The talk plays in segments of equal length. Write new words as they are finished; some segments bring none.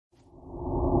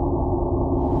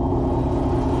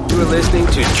listening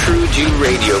to True Jew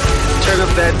Radio. Turn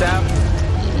up that dial.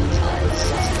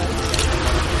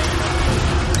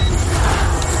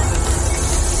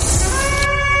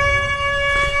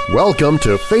 Welcome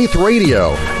to Faith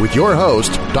Radio with your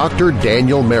host, Dr.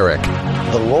 Daniel Merrick.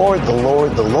 The Lord, the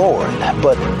Lord, the Lord.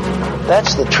 But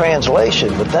that's the translation,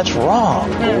 but that's wrong.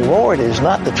 The Lord is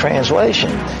not the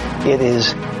translation. It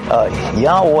is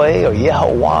Yahweh or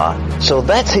Yahweh. So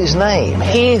that's his name.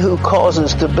 He who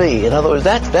causes to be. In other words,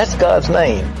 that's God's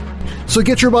name. So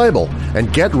get your Bible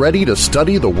and get ready to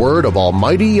study the Word of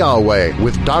Almighty Yahweh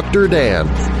with Dr. Dan.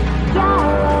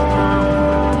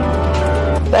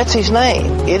 That's his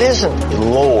name. It isn't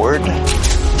Lord.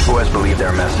 Who has believed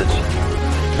their message?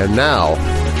 And now,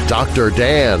 Dr.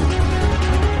 Dan.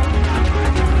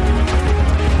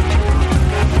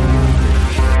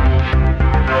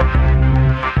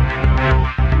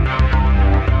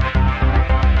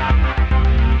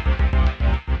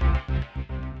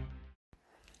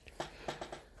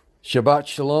 Shabbat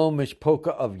Shalom, Mishpocha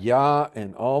of Yah,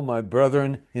 and all my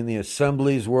brethren in the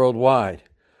assemblies worldwide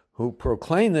who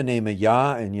proclaim the name of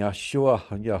Yah and Yeshua,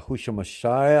 Yahushua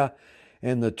Messiah,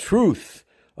 and the truth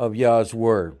of Yah's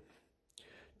word.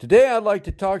 Today I'd like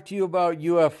to talk to you about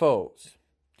UFOs.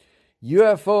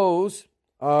 UFOs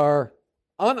are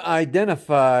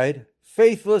unidentified,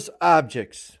 faithless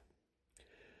objects.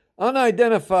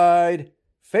 Unidentified,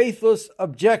 faithless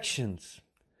objections.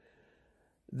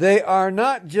 They are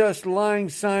not just lying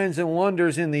signs and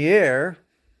wonders in the air.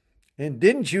 And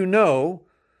didn't you know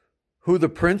who the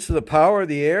prince of the power of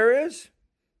the air is?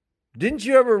 Didn't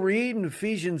you ever read in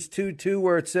Ephesians 2:2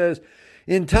 where it says,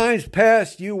 "In times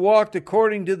past you walked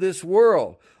according to this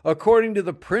world, according to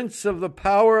the prince of the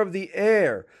power of the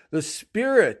air, the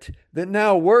spirit that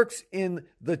now works in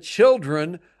the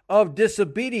children of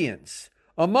disobedience,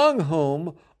 among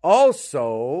whom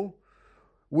also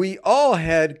we all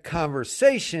had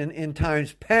conversation in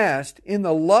times past in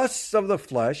the lusts of the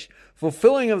flesh,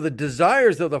 fulfilling of the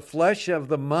desires of the flesh of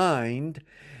the mind,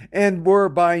 and were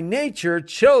by nature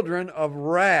children of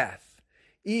wrath,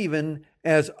 even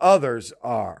as others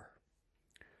are."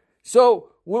 So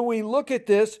when we look at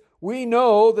this, we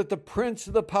know that the prince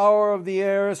of the power of the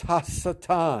air is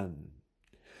Hasatan.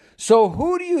 So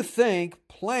who do you think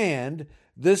planned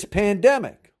this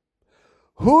pandemic?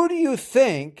 Who do you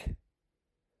think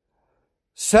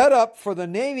set up for the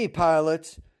Navy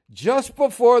pilots just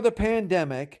before the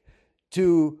pandemic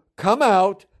to come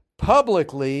out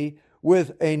publicly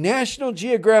with a National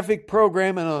Geographic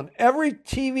program and on every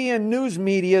TV and news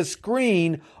media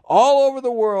screen all over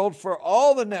the world for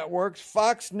all the networks,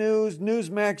 Fox News,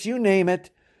 Newsmax, you name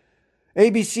it,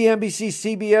 ABC, NBC,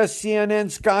 CBS, CNN,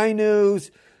 Sky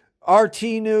News,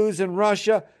 RT News in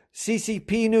Russia,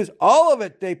 CCP News, all of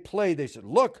it they played. They said,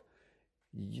 look,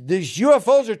 these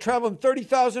UFOs are traveling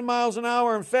 30,000 miles an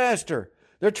hour and faster.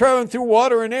 They're traveling through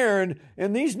water and air,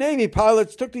 and these Navy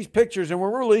pilots took these pictures and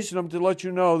we're releasing them to let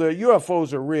you know that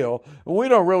UFOs are real, and we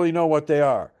don't really know what they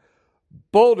are.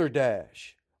 Boulder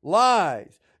Dash,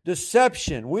 lies,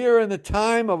 deception. We are in the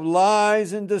time of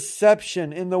lies and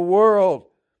deception in the world.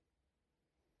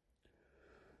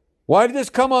 Why did this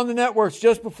come on the networks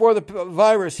just before the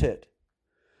virus hit?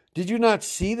 Did you not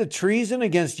see the treason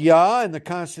against Yah and the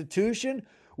Constitution,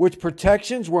 which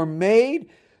protections were made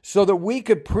so that we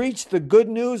could preach the good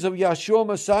news of Yeshua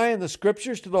Messiah and the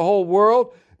scriptures to the whole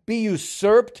world, be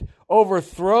usurped,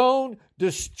 overthrown,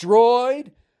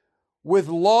 destroyed with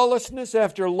lawlessness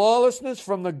after lawlessness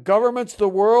from the governments of the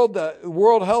world, the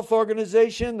World Health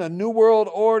Organization, the New World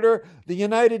Order, the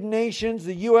United Nations,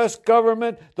 the U.S.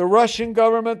 government, the Russian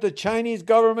government, the Chinese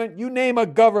government, you name a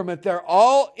government, they're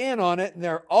all in on it, and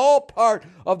they're all part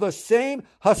of the same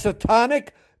Hasatanic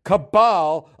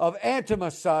cabal of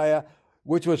anti-Messiah,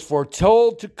 which was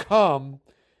foretold to come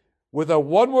with a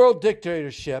one-world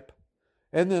dictatorship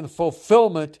and then the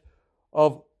fulfillment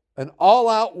of an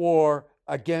all-out war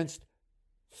against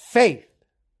faith.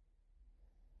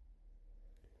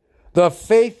 The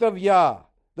faith of Yah,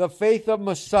 the faith of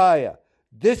Messiah.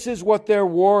 This is what they're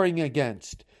warring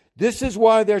against. This is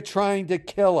why they're trying to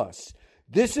kill us.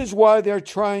 This is why they're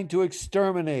trying to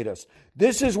exterminate us.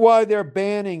 This is why they're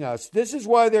banning us. This is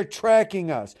why they're tracking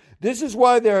us. This is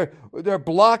why they're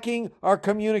blocking our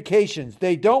communications.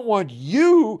 They don't want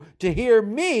you to hear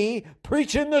me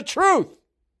preaching the truth.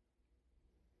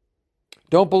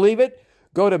 Don't believe it?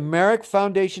 Go to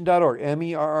merrickfoundation.org,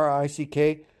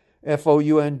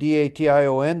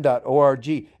 MERRICKFOUNDATION.org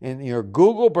in your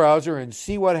Google browser and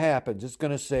see what happens. It's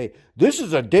going to say, this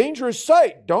is a dangerous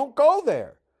site. Don't go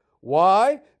there.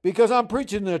 Why? Because I'm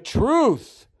preaching the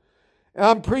truth.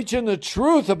 I'm preaching the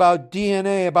truth about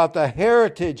DNA, about the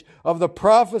heritage of the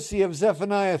prophecy of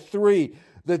Zephaniah 3,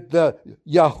 that the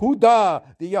Yahudah,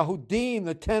 the Yahudim,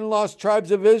 the 10 lost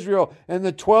tribes of Israel, and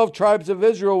the 12 tribes of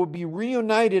Israel would be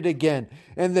reunited again,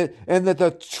 and that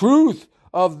the truth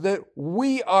of that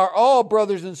we are all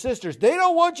brothers and sisters. They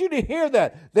don't want you to hear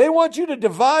that. They want you to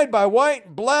divide by white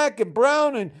and black and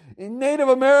brown and Native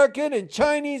American and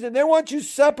Chinese, and they want you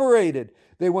separated.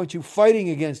 They want you fighting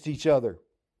against each other.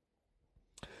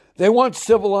 They want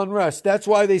civil unrest. That's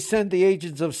why they send the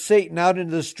agents of Satan out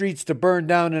into the streets to burn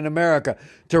down in America,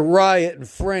 to riot in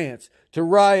France, to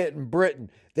riot in Britain.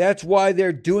 That's why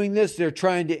they're doing this. They're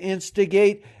trying to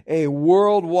instigate a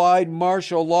worldwide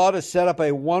martial law to set up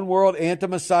a one-world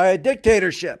anti-Messiah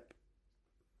dictatorship.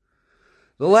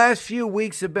 The last few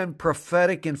weeks have been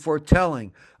prophetic and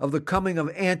foretelling of the coming of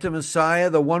anti-Messiah,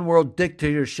 the one-world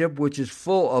dictatorship, which is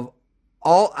full of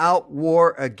all-out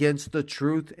war against the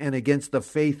truth and against the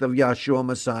faith of Yahshua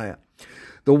Messiah.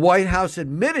 The White House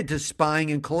admitted to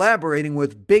spying and collaborating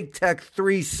with Big Tech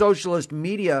 3 socialist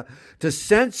media to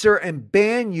censor and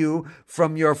ban you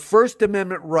from your First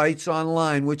Amendment rights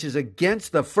online, which is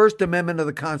against the First Amendment of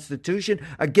the Constitution,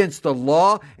 against the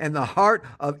law and the heart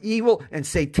of evil and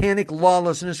satanic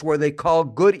lawlessness, where they call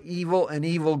good evil and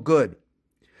evil good.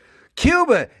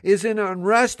 Cuba is in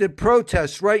unrested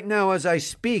protests right now as I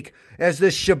speak, as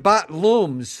this Shabbat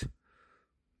looms.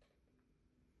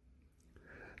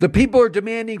 The people are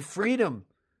demanding freedom.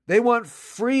 They want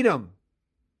freedom.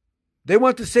 They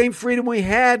want the same freedom we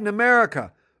had in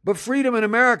America. But freedom in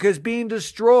America is being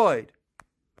destroyed.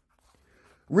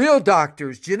 Real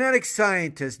doctors, genetic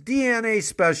scientists, DNA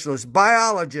specialists,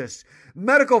 biologists,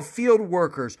 medical field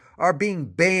workers are being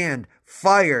banned,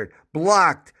 fired,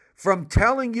 blocked from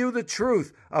telling you the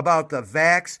truth about the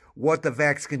vax, what the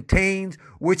vax contains,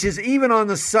 which is even on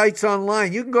the sites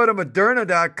online. You can go to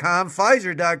Moderna.com,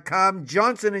 Pfizer.com,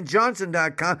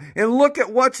 JohnsonandJohnson.com, and look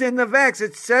at what's in the vax.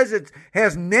 It says it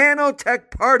has nanotech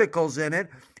particles in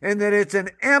it, and that it's an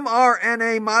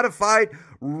mRNA-modified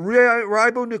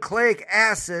ribonucleic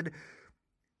acid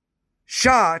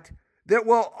shot that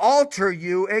will alter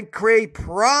you and create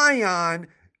prion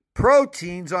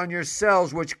proteins on your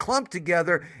cells, which clump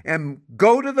together and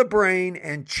go to the brain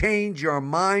and change your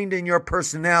mind and your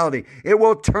personality. It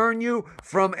will turn you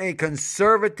from a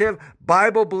conservative,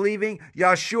 Bible-believing,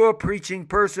 Yahshua-preaching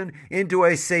person into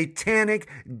a satanic,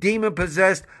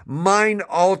 demon-possessed,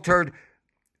 mind-altered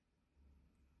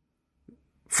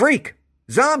freak,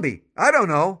 zombie. I don't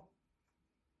know.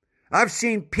 I've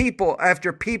seen people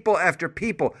after people after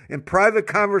people in private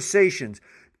conversations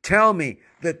tell me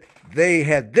that they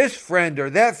had this friend or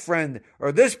that friend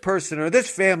or this person or this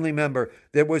family member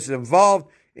that was involved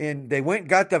in, they went and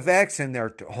got the vaccine,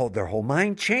 and their whole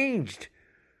mind changed.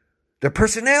 Their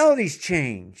personalities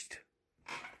changed.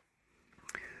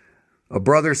 A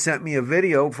brother sent me a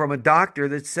video from a doctor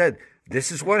that said, this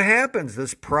is what happens.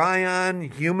 This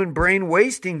prion human brain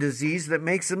wasting disease that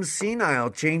makes them senile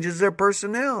changes their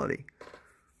personality.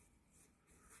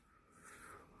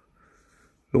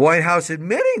 The White House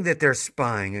admitting that they're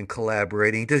spying and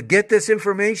collaborating to get this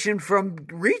information from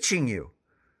reaching you.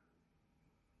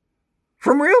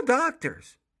 From real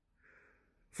doctors.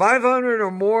 500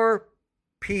 or more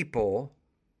people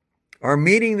are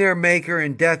meeting their maker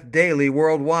in death daily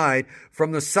worldwide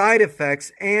from the side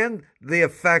effects and the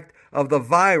effect of the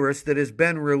virus that has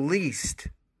been released.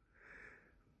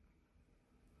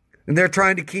 And they're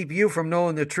trying to keep you from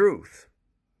knowing the truth.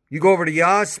 You go over to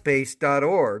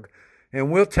yahspace.org and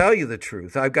we'll tell you the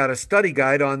truth. I've got a study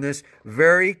guide on this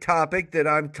very topic that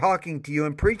I'm talking to you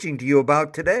and preaching to you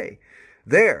about today.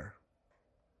 There.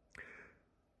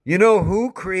 You know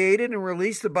who created and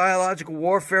released the biological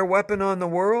warfare weapon on the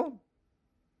world?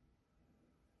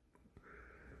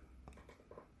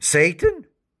 Satan?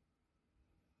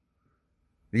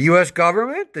 The U.S.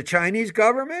 government? The Chinese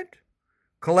government?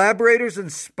 Collaborators and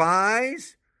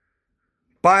spies?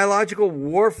 Biological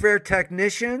warfare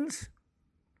technicians?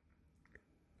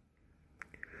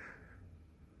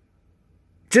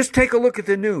 Just take a look at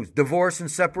the news. Divorce and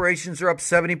separations are up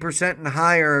 70% and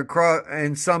higher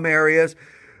in some areas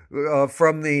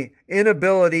from the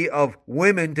inability of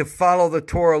women to follow the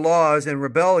Torah laws and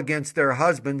rebel against their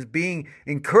husbands, being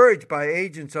encouraged by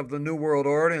agents of the New World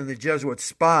Order and the Jesuit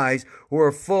spies who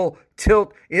are full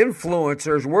tilt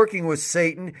influencers working with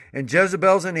Satan and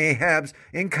Jezebels and Ahabs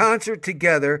in concert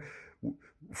together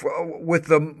with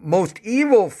the most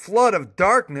evil flood of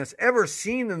darkness ever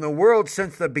seen in the world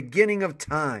since the beginning of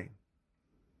time.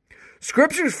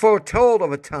 Scriptures foretold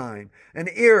of a time, an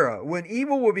era, when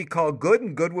evil will be called good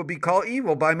and good will be called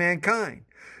evil by mankind.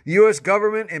 The U.S.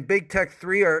 government and Big Tech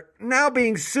 3 are now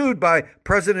being sued by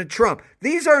President Trump.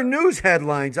 These are news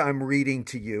headlines I'm reading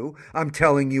to you, I'm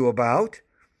telling you about.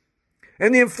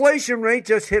 And the inflation rate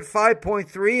just hit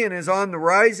 5.3 and is on a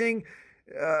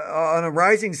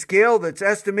rising scale that's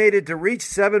estimated to reach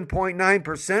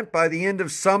 7.9% by the end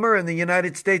of summer in the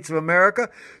United States of America.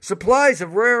 Supplies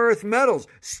of rare earth metals,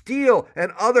 steel,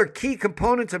 and other key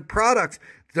components and products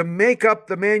to make up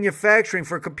the manufacturing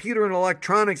for computer and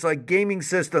electronics like gaming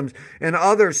systems and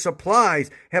other supplies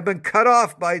have been cut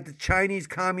off by the Chinese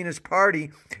Communist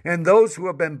Party and those who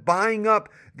have been buying up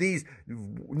these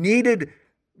needed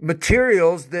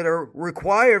materials that are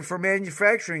required for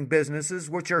manufacturing businesses,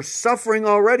 which are suffering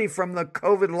already from the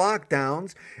COVID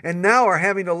lockdowns and now are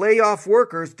having to lay off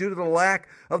workers due to the lack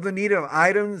of the need of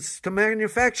items to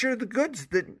manufacture the goods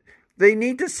that they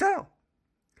need to sell.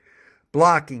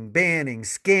 Blocking, banning,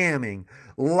 scamming,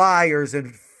 liars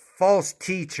and false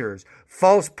teachers,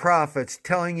 false prophets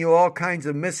telling you all kinds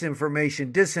of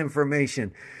misinformation,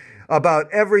 disinformation about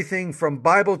everything from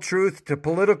Bible truth to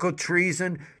political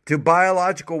treason to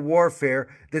biological warfare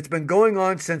that's been going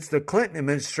on since the Clinton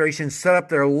administration set up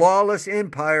their lawless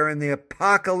empire and the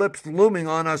apocalypse looming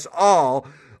on us all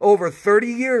over 30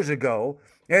 years ago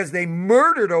as they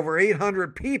murdered over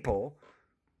 800 people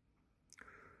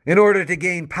in order to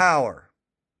gain power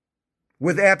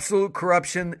with absolute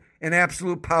corruption and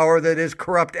absolute power that is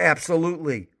corrupt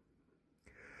absolutely.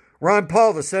 Ron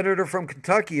Paul, the senator from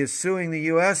Kentucky, is suing the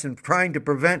U.S. and trying to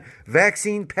prevent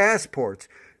vaccine passports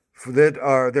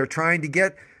they're trying to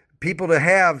get people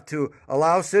to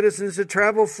allow citizens to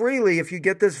travel freely if you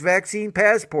get this vaccine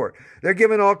passport. They're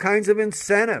giving all kinds of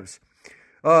incentives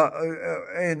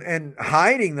and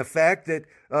hiding the fact that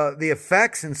the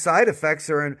effects and side effects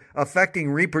are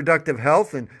affecting reproductive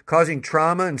health and causing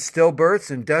trauma and stillbirths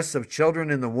and deaths of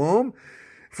children in the womb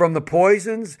from the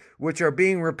poisons which are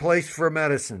being replaced for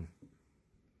medicine.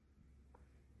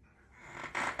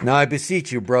 Now I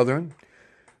beseech you, brethren,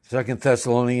 2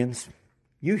 Thessalonians,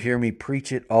 you hear me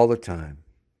preach it all the time.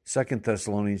 2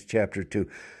 Thessalonians chapter 2.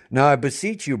 Now I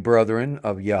beseech you, brethren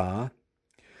of Yah,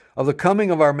 of the coming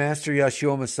of our Master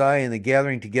Yeshua Messiah and the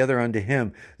gathering together unto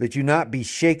him, that you not be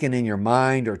shaken in your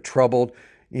mind or troubled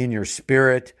in your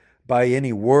spirit by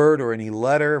any word or any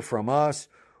letter from us,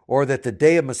 or that the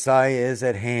day of Messiah is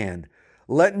at hand.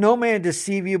 Let no man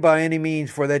deceive you by any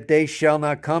means, for that day shall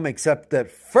not come, except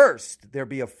that first there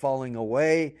be a falling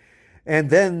away, and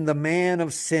then the man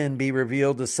of sin be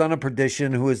revealed, the son of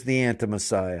perdition, who is the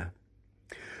anti-Messiah,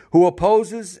 who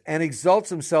opposes and exalts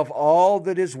himself all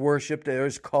that is worshipped or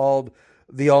is called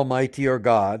the Almighty or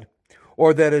God,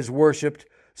 or that is worshipped,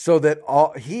 so that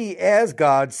he as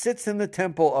God sits in the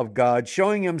temple of God,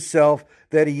 showing himself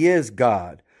that he is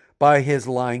God by his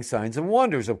lying signs and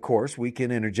wonders. Of course, we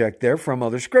can interject there from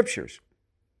other scriptures.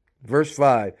 Verse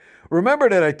 5, remember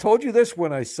that I told you this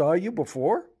when I saw you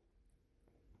before?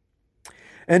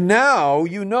 And now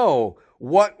you know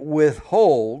what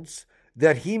withholds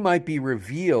that he might be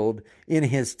revealed in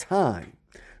his time.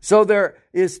 So there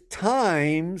is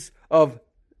times of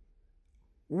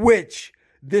which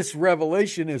this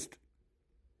revelation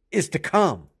is to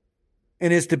come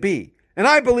and is to be. And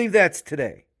I believe that's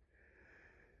today.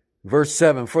 Verse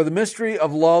 7, for the mystery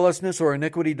of lawlessness or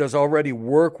iniquity does already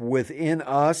work within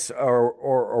us or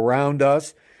around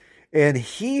us. And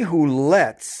he who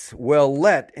lets will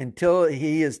let until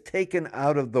he is taken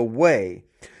out of the way.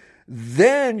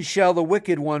 Then shall the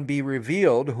wicked one be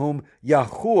revealed, whom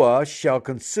Yahuwah shall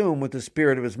consume with the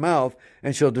spirit of his mouth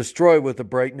and shall destroy with the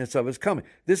brightness of his coming.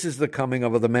 This is the coming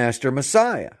of the Master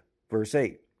Messiah. Verse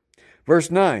 8.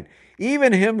 Verse 9.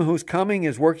 Even him whose coming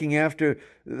is working after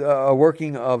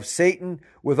working of Satan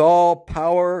with all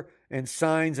power and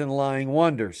signs and lying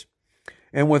wonders,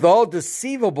 and with all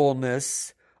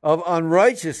deceivableness of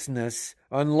unrighteousness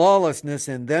and lawlessness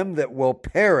in them that will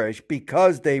perish,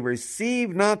 because they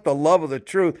receive not the love of the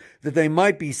truth, that they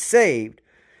might be saved.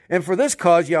 And for this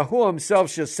cause Yahuwah himself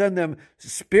shall send them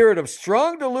spirit of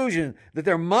strong delusion, that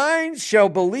their minds shall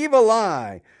believe a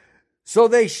lie. So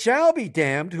they shall be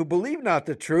damned who believe not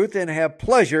the truth, and have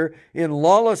pleasure in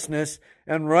lawlessness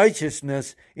and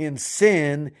righteousness, in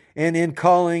sin, and in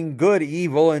calling good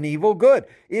evil and evil good.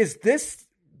 Is this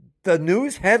the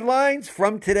news headlines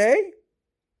from today?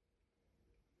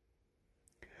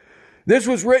 This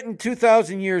was written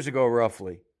 2,000 years ago,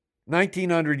 roughly,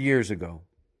 1,900 years ago.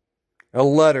 A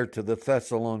letter to the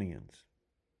Thessalonians.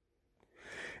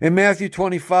 In Matthew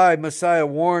 25, Messiah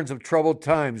warns of troubled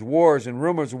times, wars and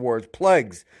rumors of wars,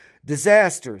 plagues,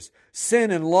 disasters,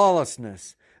 sin and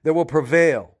lawlessness that will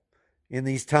prevail. in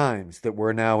these times that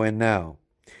we're now in now.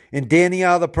 In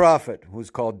Daniel the prophet, who's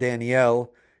called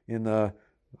Daniel in the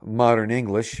modern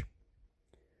English,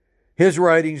 his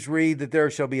writings read that there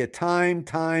shall be a time,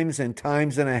 times, and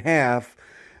times and a half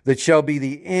that shall be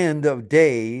the end of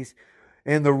days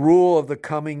and the rule of the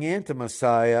coming into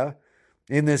Messiah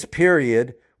in this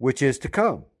period which is to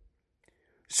come.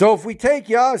 So if we take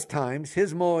Yah's times,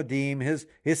 his Moedim,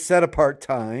 his set-apart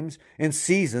times and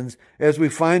seasons, as we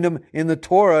find them in the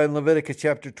Torah in Leviticus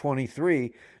chapter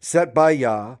 23, set by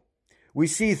Yah, we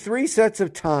see three sets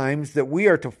of times that we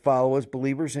are to follow as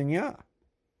believers in Yah.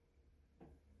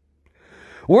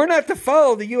 We're not to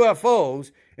follow the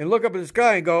UFOs and look up at the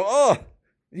sky and go, oh,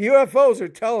 the UFOs are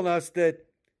telling us that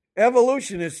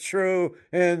evolution is true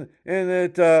and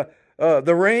that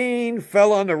the rain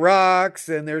fell on the rocks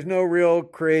and there's no real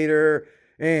creator.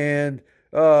 And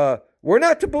we're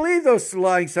not to believe those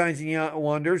lying signs and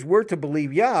wonders. We're to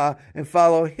believe Yah and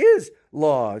follow his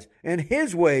laws and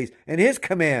his ways and his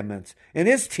commandments and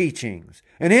his teachings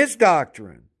and his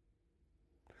doctrine.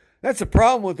 That's the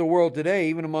problem with the world today,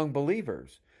 even among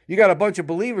believers. You got a bunch of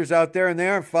believers out there and they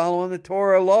aren't following the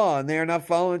Torah law and they're not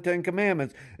following the Ten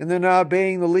Commandments and they're not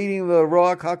obeying the leading of the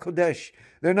Ruach HaKodesh.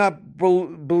 They're not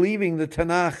believing the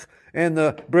Tanakh and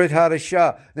the Brit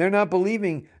Hadashah. They're not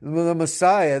believing the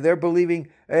Messiah. They're believing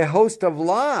a host of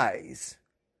lies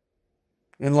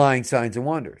and lying signs and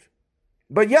wonders.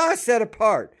 But Yah set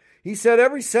apart. He said,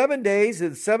 every 7 days,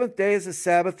 and the seventh day is a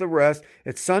Sabbath of rest.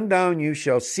 At sundown you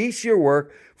shall cease your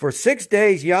work. For 6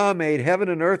 days Yah made heaven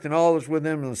and earth and all is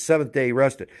within them, and the seventh day he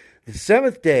rested. The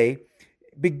seventh day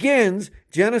begins,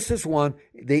 Genesis 1,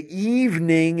 the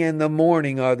evening and the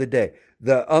morning are the day. In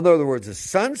other words, the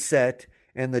sunset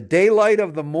and the daylight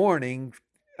of the morning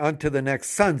unto the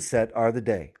next sunset are the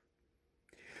day.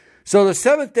 So the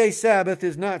seventh day Sabbath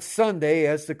is not Sunday,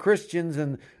 as the Christians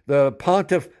and the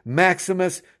Pontiff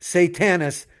Maximus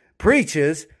Satanus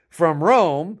preaches from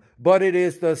Rome, but it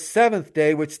is the seventh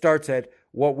day, which starts at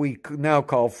what we now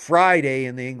call Friday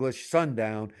in the English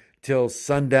sundown till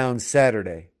sundown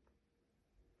Saturday.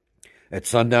 At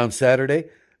sundown Saturday,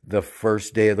 the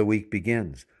first day of the week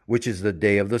begins, which is the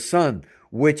day of the sun,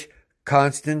 which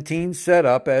Constantine set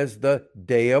up as the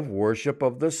day of worship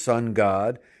of the sun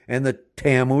god and the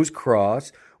Tammuz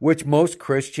cross, which most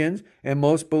Christians and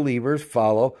most believers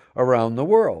follow around the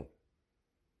world.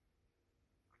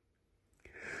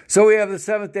 So we have the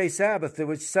seventh day Sabbath that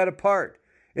was set apart.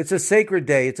 It's a sacred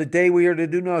day. It's a day we are to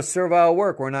do no servile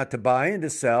work. We're not to buy and to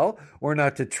sell. We're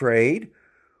not to trade.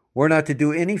 We're not to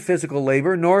do any physical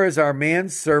labor, nor is our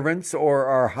manservants or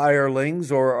our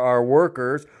hirelings or our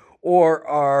workers or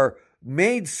our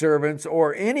maidservants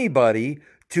or anybody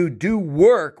to do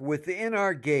work within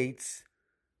our gates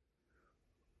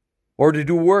or to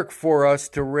do work for us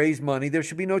to raise money. There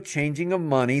should be no changing of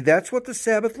money. That's what the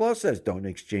Sabbath law says. Don't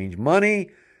exchange money.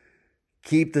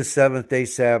 Keep the seventh day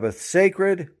Sabbath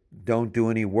sacred. Don't do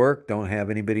any work. Don't have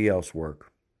anybody else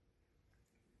work.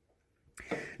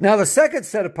 Now, the second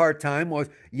set apart time was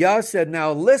Yah said,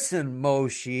 now listen,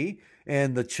 Moshe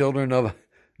and the children of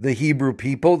the Hebrew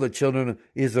people, the children of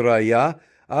Israel.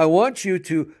 I want you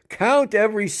to count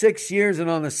every 6 years, and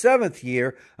on the seventh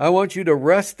year, I want you to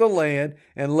rest the land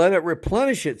and let it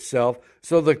replenish itself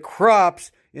so the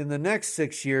crops in the next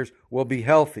 6 years will be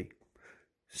healthy.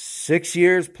 6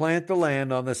 years, plant the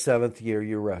land. On the seventh year,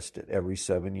 you rest it every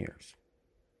 7 years.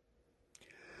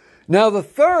 Now, the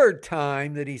third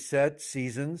time that he set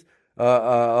seasons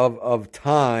of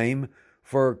time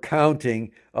for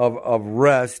counting of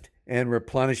rest and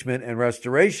replenishment and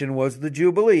restoration was the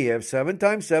Jubilee. You have 7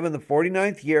 times 7, the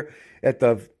 49th year. At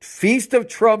the Feast of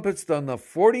Trumpets on the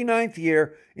 49th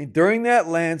year, during that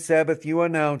land Sabbath, you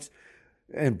announce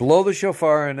and blow the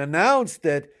shofar and announce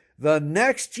that the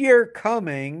next year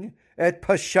coming at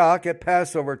Pashak, at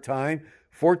Passover time,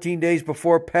 14 days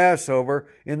before Passover,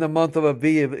 in the month of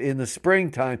Aviv, in the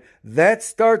springtime, that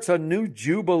starts a new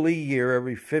Jubilee year.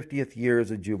 Every 50th year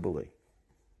is a Jubilee.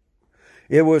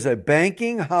 It was a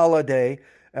banking holiday,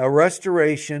 a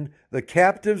restoration. The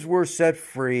captives were set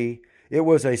free. It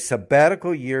was a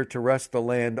sabbatical year to rest the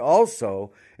land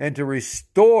also, and to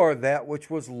restore that which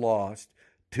was lost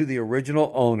to the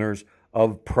original owners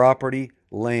of property,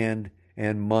 land,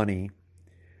 and money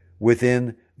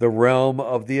within the realm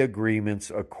of the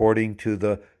agreements according to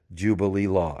the Jubilee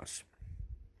laws.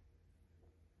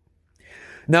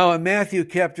 Now in Matthew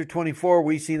chapter 24,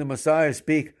 we see the Messiah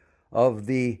speak of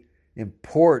the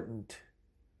important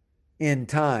end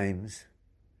times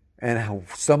and how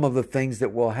some of the things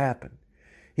that will happen.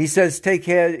 He says, take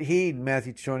heed,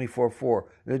 Matthew 24:4,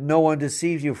 that no one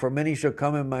deceives you, for many shall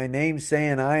come in my name,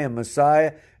 saying, I am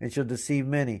Messiah, and shall deceive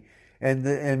many.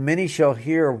 and many shall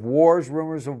hear of wars,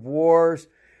 rumors of wars,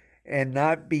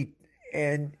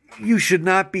 and you should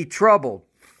not be troubled.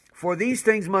 For these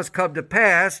things must come to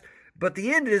pass, but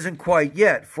the end isn't quite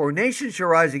yet. For nation shall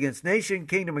rise against nation,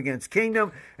 kingdom against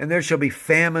kingdom, and there shall be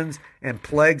famines and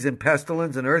plagues and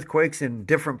pestilence and earthquakes in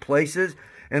different places.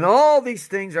 And all these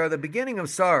things are the beginning of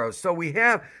sorrows. So we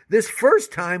have this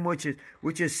first time, which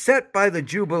is set by the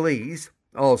Jubilees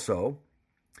also,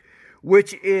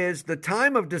 which is the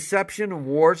time of deception and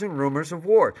wars and rumors of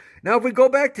war. Now, if we go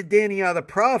back to Daniel the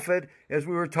prophet, as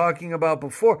we were talking about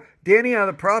before, Daniel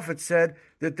the prophet said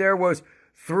that there was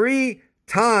 3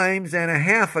 times and a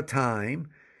half a time,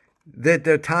 that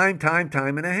the time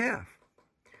and a half.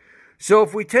 So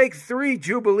if we take 3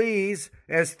 Jubilees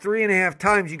as 3.5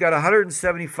 times, you got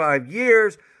 175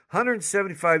 years.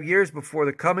 175 years before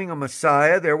the coming of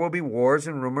Messiah, there will be wars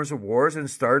and rumors of wars and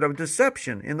start of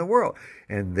deception in the world.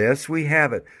 And this we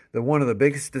have it. One of the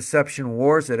biggest deception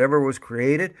wars that ever was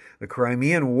created, the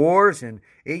Crimean Wars in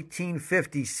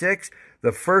 1856,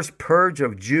 the first purge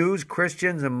of Jews,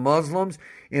 Christians, and Muslims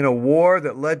in a war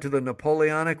that led to the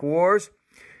Napoleonic Wars.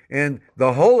 And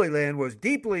the Holy Land was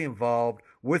deeply involved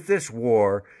with this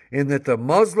war, in that the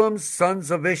Muslims, sons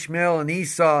of Ishmael and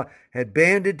Esau, had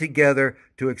banded together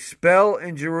to expel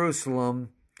in Jerusalem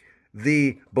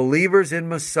the believers in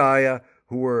Messiah,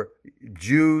 who were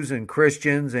Jews and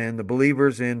Christians, and the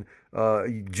believers in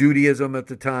Judaism at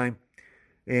the time.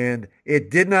 And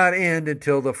it did not end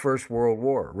until the First World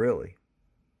War, really.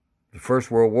 The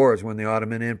First World War is when the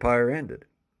Ottoman Empire ended.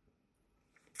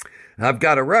 I've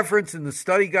got a reference in the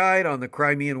study guide on the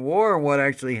Crimean War and what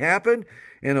actually happened,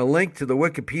 and a link to the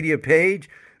Wikipedia page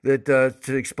that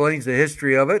explains the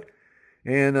history of it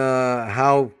and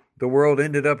how the world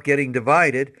ended up getting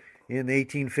divided in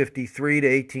 1853 to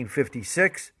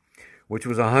 1856, which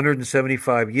was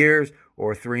 175 years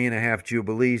or 3.5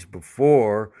 Jubilees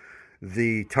before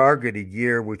the targeted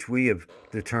year, which we have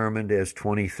determined as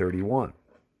 2031.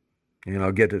 And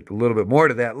I'll get a little bit more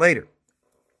to that later.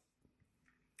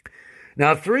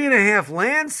 Now, 3.5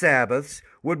 land Sabbaths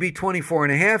would be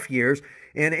 24.5 years.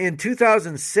 And in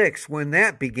 2006, when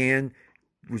that began,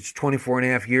 which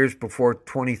 24.5 years before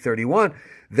 2031,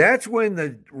 that's when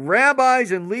the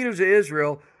rabbis and leaders of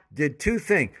Israel did 2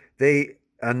 things. They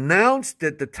announced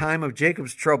that the time of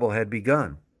Jacob's trouble had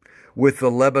begun with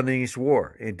the Lebanese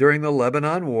war. And during the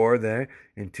Lebanon war there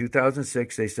in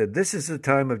 2006, they said, this is the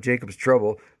time of Jacob's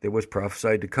trouble that was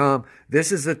prophesied to come.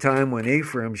 This is the time when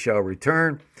Ephraim shall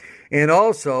return. And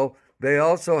also, they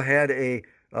also had a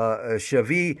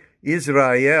Shavi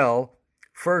Israel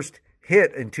first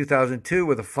hit in 2002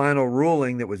 with a final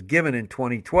ruling that was given in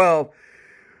 2012.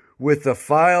 With the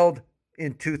filed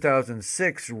in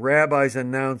 2006, rabbis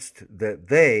announced that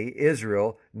they,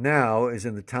 Israel, now is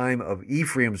in the time of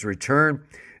Ephraim's return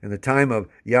and the time of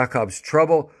Jacob's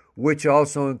trouble, which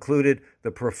also included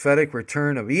the prophetic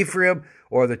return of Ephraim,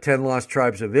 or the 10 lost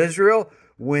tribes of Israel,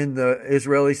 when the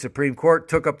Israeli Supreme Court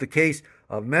took up the case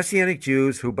of Messianic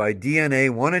Jews who by DNA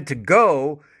wanted to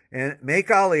go and make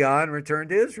Aliyah and return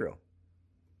to Israel.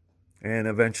 And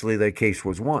eventually that case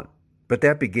was won. But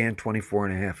that began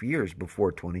 24.5 years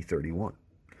before 2031.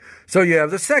 So you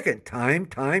have the second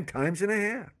times and a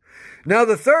half. Now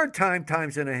the third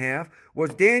times and a half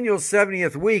was Daniel's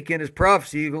 70th week in his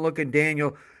prophecy. You can look in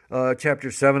Daniel chapter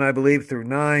 7, I believe, through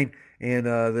 9.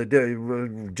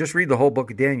 And just read the whole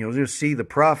book of Daniel. You'll see the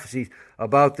prophecies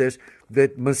about this,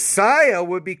 that Messiah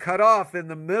would be cut off in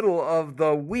the middle of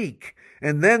the week.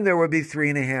 And then there would be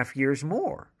 3.5 years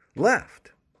more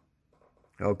left.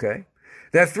 Okay?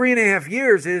 That 3.5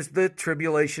 years is the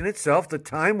tribulation itself, the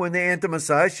time when the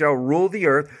anti-Messiah shall rule the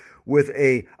earth with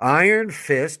an iron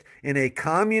fist in a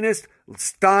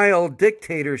communist-style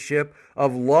dictatorship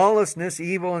of lawlessness,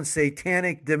 evil, and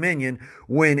satanic dominion,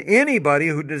 when anybody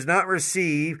who does not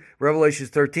receive, Revelation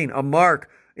 13, a mark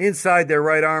inside their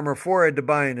right arm or forehead to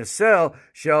buy and to sell,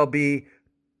 shall be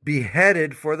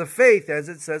beheaded for the faith, as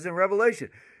it says in Revelation.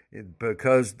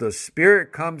 Because the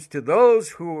Spirit comes to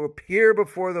those who appear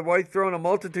before the white throne, a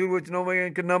multitude which no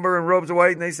man can number, in robes of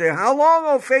white, and they say, how long,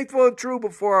 O faithful and true,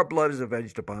 before our blood is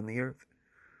avenged upon the earth?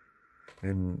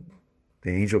 And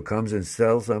the angel comes and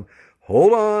tells them,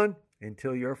 hold on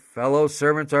until your fellow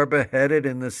servants are beheaded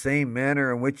in the same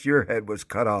manner in which your head was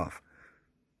cut off.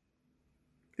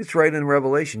 It's right in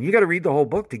Revelation. You got to read the whole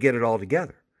book to get it all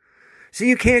together. So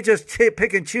you can't just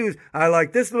pick and choose. I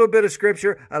like this little bit of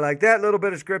scripture. I like that little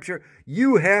bit of scripture.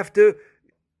 You have to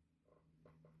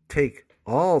take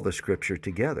all the scripture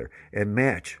together and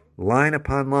match line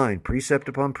upon line, precept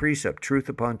upon precept, truth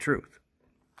upon truth.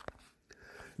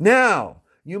 Now,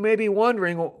 you may be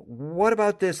wondering, what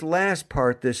about this last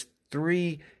part, this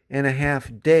 3.5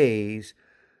 3.5 days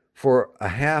for a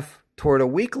half toward a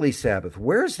weekly Sabbath.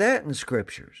 Where's that in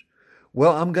Scriptures?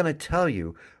 Well, I'm going to tell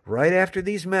you right after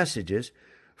these messages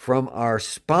from our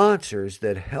sponsors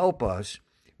that help us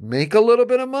make a little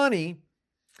bit of money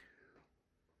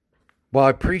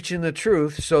by preaching the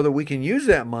truth so that we can use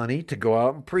that money to go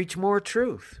out and preach more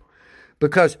truth.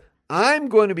 Because I'm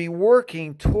going to be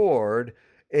working toward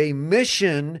a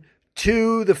mission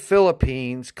to the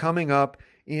Philippines coming up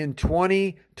in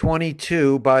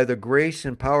 2022 by the grace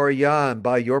and power of Yah and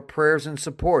by your prayers and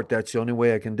support. That's the only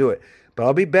way I can do it. But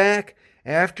I'll be back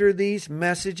after these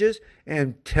messages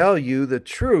and tell you the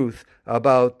truth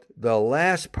about the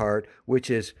last part, which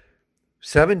is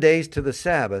 7 days to the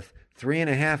Sabbath,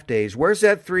 3.5 days. Where's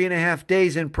that 3.5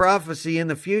 days in prophecy in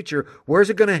the future? Where's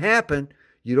it going to happen?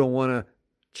 You don't want to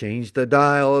change the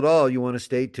dial at all. You want to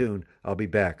stay tuned. I'll be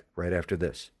back right after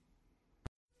this.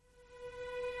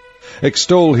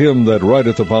 Extol him that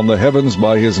rideth upon the heavens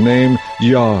by his name,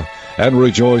 Yah, and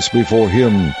rejoice before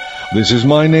him. This is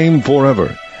my name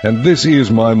forever, and this is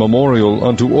my memorial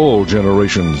unto all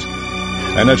generations.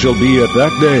 And it shall be at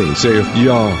that day, saith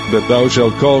Yah, that thou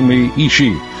shalt call me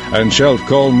Ishi, and shalt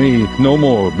call me no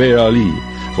more Baali.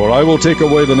 For I will take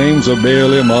away the names of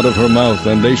Baalim out of her mouth,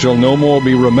 and they shall no more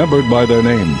be remembered by their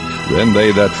name. Then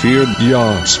they that feared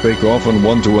Yah spake often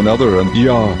one to another, and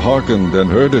Yah hearkened and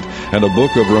heard it, and a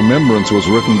book of remembrance was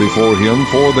written before him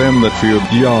for them that feared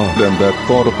Yah, and that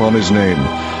thought upon his name.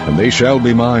 And they shall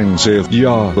be mine, saith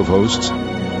Yah of hosts.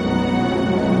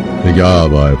 The Yah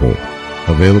Bible,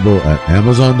 available at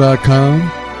Amazon.com,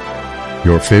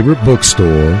 your favorite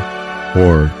bookstore,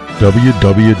 or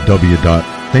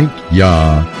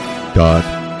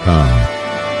www.thinkyah.com.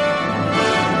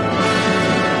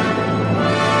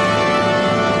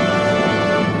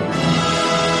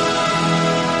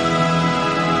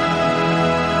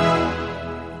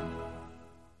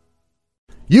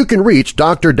 You can reach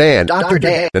Dr. Dan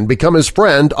and become his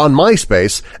friend on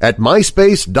MySpace at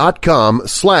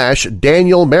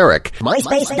myspace.com/Daniel Merrick.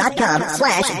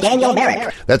 myspace.com/Daniel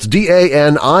Merrick. That's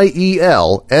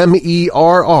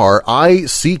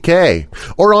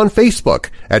DANIELMERRICK. Or on Facebook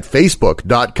at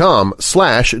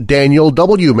facebook.com/Daniel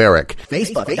W. Merrick.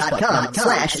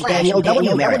 Facebook.com/Daniel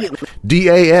W. Merrick.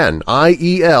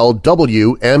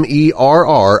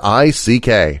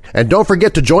 DANIELWMERRICK. And don't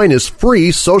forget to join his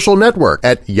free social network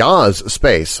at Yah's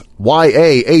Space, YAHS.org.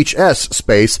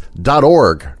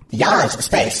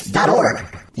 YahsSpace.org.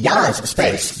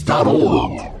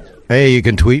 YahsSpace.org. Hey, you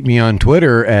can tweet me on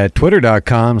Twitter at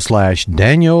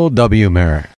twitter.com/Daniel W.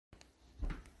 Merrick.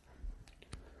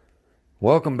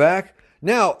 Welcome back.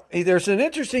 Now, there's an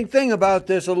interesting thing about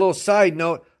this, a little side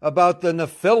note about the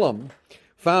Nephilim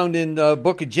found in the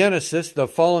book of Genesis, the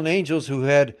fallen angels who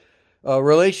had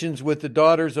relations with the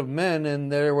daughters of men,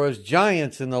 and there was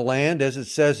giants in the land, as it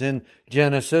says in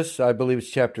Genesis. I believe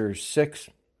it's chapter 6.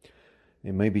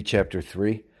 It may be chapter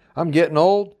 3. I'm getting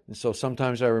old, and so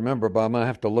sometimes I remember, but I'm going to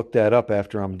have to look that up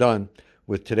after I'm done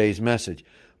with today's message.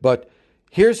 But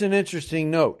here's an interesting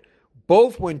note.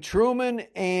 Both when Truman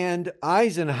and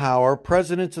Eisenhower,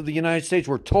 presidents of the United States,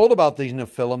 were told about these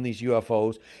Nephilim, these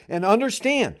UFOs, and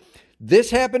understand,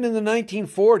 this happened in the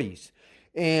 1940s.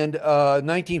 And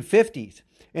 1950s.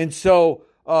 And so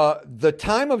the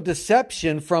time of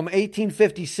deception from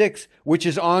 1856, which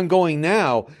is ongoing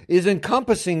now, is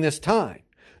encompassing this time.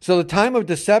 So the time of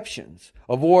deceptions,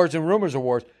 of wars and rumors of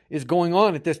wars, is going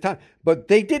on at this time. But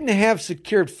they didn't have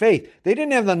secured faith. They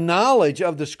didn't have the knowledge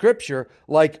of the Scripture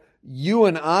like you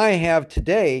and I have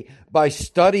today by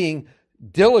studying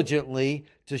diligently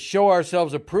to show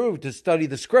ourselves approved to study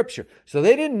the Scripture. So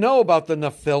they didn't know about the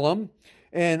Nephilim.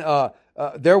 And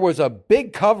there was a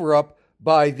big cover-up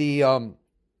by the,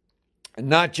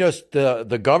 not just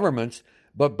the governments,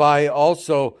 but by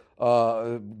also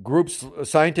groups,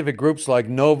 scientific groups like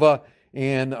NOVA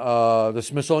and the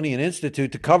Smithsonian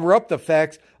Institute, to cover up the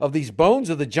facts of these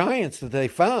bones of the giants that they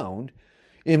found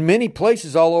in many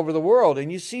places all over the world.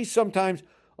 And you see sometimes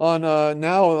on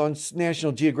now on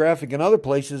National Geographic and other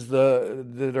places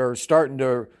that are starting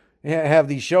to have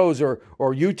these shows or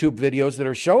YouTube videos that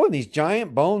are showing these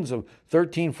giant bones of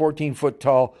 13, 14 foot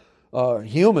tall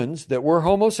humans that were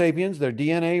Homo sapiens. Their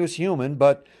DNA was human,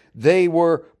 but they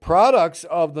were products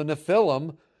of the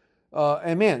Nephilim.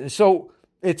 And man, so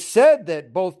it's said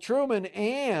that both Truman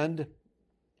and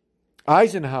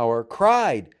Eisenhower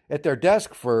cried at their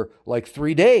desk for like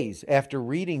 3 days after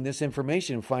reading this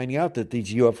information and finding out that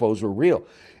these UFOs were real.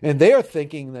 And they are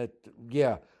thinking that,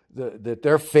 that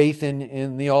their faith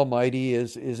in the Almighty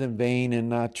is in vain and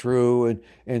not true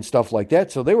and stuff like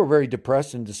that. So they were very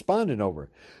depressed and despondent over it.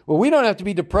 Well, we don't have to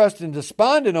be depressed and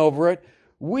despondent over it.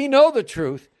 We know the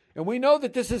truth, And we know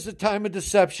that this is a time of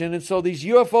deception. And so these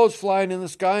UFOs flying in the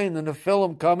sky and the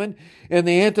Nephilim coming and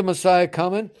the Anti-Messiah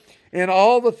coming and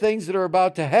all the things that are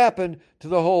about to happen to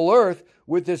the whole earth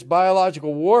with this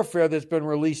biological warfare that's been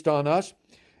released on us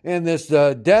and this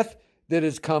death that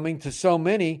is coming to so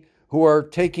many who are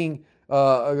taking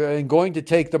and going to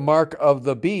take the mark of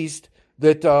the beast,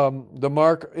 that the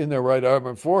mark in their right arm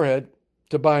and forehead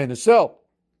to buy and to sell.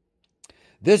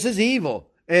 This is evil.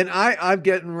 And I've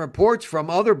gotten reports from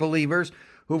other believers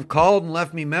who've called and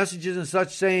left me messages and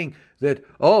such saying that,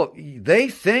 they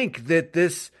think that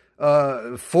this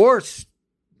forced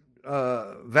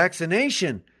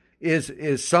vaccination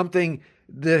is something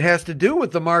that has to do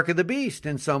with the mark of the beast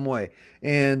in some way.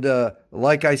 And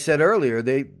like I said earlier,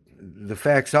 the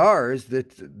facts are is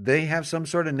that they have some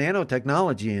sort of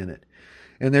nanotechnology in it.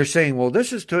 And they're saying, well,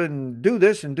 this is to do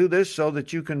this and do this so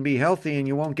that you can be healthy and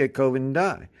you won't get COVID and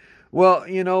die. Well,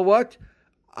 you know what?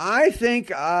 I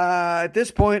think at this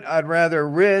point, I'd rather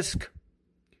risk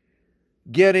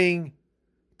getting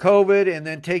COVID and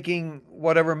then taking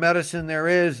whatever medicine there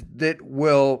is that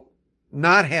will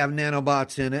not have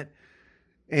nanobots in it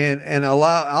and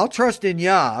I'll trust in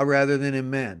Yah rather than in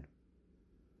men.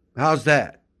 How's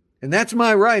that? And that's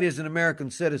my right as an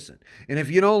American citizen. And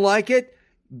if you don't like it,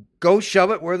 go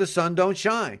shove it where the sun don't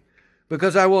shine.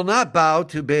 Because I will not bow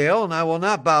to Baal, and I will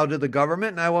not bow to the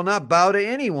government, and I will not bow to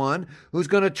anyone who's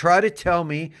going to try to tell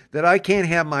me that I can't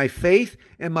have my faith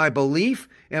and my belief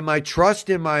and my trust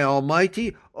in my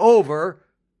Almighty over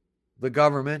the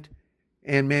government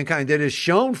and mankind. That is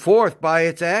shown forth by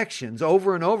its actions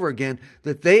over and over again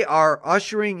that they are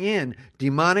ushering in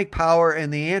demonic power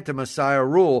and the anti-Messiah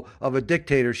rule of a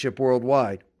dictatorship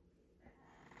worldwide,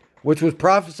 which was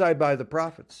prophesied by the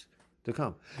prophets to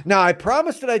come. Now, I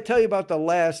promised that I'd tell you about the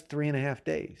last 3.5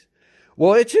 days.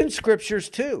 Well, it's in scriptures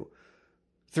too.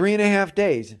 3.5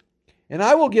 days. And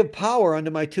I will give power unto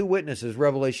my two witnesses,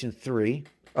 Revelation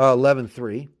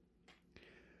 11:3.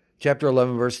 Chapter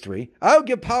 11, verse 3. I will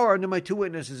give power unto my two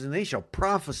witnesses, and they shall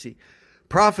prophesy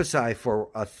for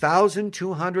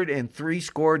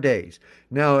 1,260 days.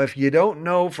 Now, if you don't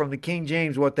know from the King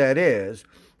James what that is,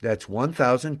 that's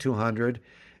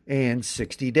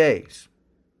 1,260 days.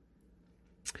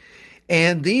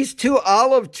 And these two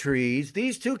olive trees,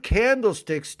 these two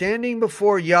candlesticks standing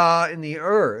before Yah in the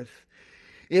earth,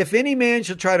 if any man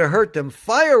shall try to hurt them,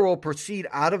 fire will proceed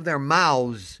out of their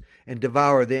mouths and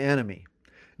devour the enemy.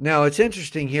 Now, it's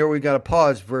interesting here. We've got to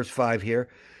pause verse 5 here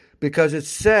because it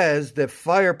says that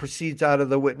fire proceeds out of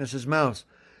the witnesses' mouths.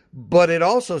 But it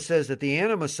also says that the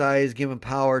Anti-Messiah is given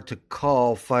power to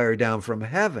call fire down from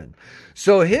heaven.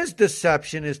 So his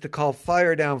deception is to call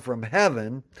fire down from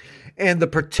heaven, and the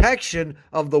protection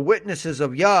of the witnesses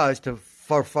of Yah is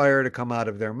for fire to come out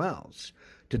of their mouths,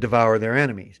 to devour their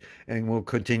enemies. And we'll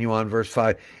continue on verse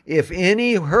 5. If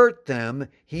any hurt them,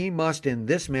 he must in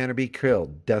this manner be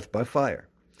killed, death by fire.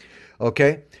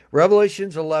 Okay?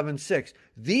 Revelations 11:6.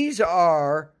 These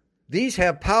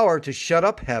have power to shut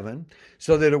up heaven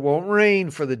so that it won't rain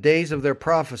for the days of their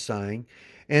prophesying.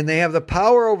 And they have the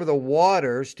power over the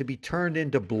waters to be turned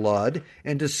into blood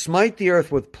and to smite the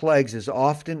earth with plagues as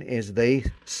often as they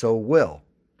so will.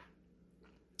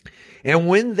 And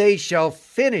when they shall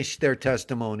finish their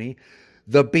testimony,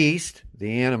 the beast,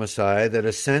 the Anti-Messiah, that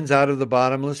ascends out of the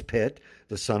bottomless pit,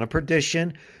 the son of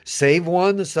perdition, save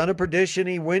one, the son of perdition.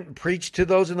 He went and preached to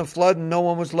those in the flood, and no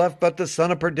one was left but the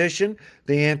son of perdition,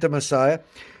 the Anti-Messiah,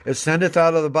 ascendeth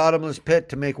out of the bottomless pit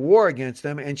to make war against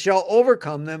them, and shall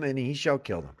overcome them, and he shall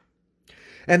kill them.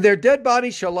 And their dead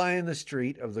bodies shall lie in the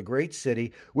street of the great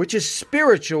city, which is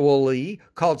spiritually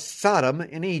called Sodom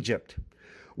in Egypt,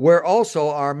 where also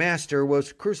our master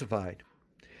was crucified.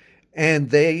 And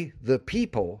they, the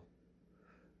people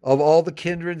of all the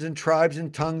kindreds and tribes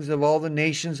and tongues of all the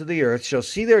nations of the earth, shall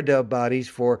see their dead bodies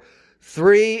for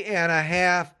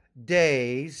 3.5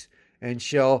 days, and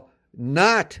shall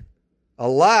not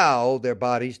allow their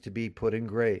bodies to be put in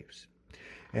graves.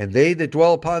 And they that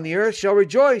dwell upon the earth shall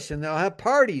rejoice, and they'll have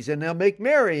parties, and they'll make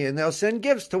merry, and they'll send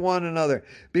gifts to one another,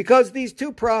 because these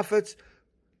two prophets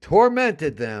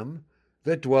tormented them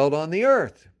that dwelled on the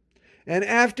earth. And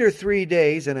after 3.5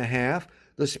 days, the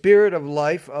spirit of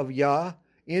life of Yah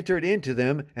entered into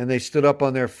them, and they stood up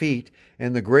on their feet,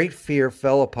 and the great fear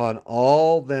fell upon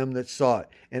all them that saw it.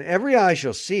 And every eye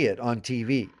shall see it on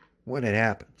TV when it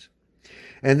happens.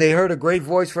 And they heard a great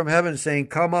voice from heaven saying,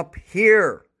 Come up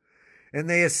here. And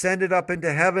they ascended up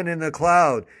into heaven in the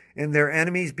cloud, and their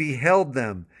enemies beheld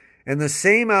them. And the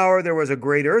same hour there was a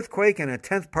great earthquake, and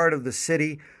 1/10 part of the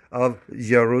city of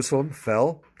Jerusalem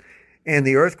fell. And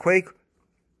in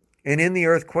the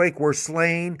earthquake were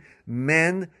slain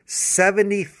men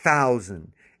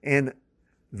 70,000, and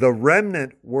the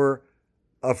remnant were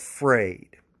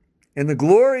afraid. And the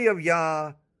glory of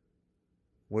Yah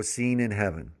was seen in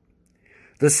heaven.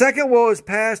 The second woe is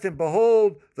past, and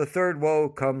behold, the third woe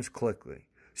comes quickly.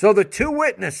 So the two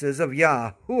witnesses of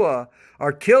Yahuwah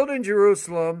are killed in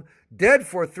Jerusalem, dead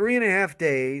for 3.5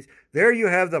 days. There you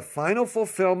have the final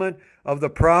fulfillment of the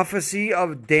prophecy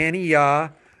of Daniel,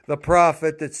 the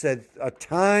prophet, that said a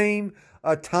time,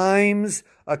 a times,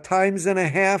 a times and a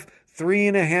half,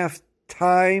 3.5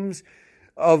 times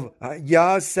of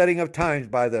Yah's setting of times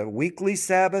by the weekly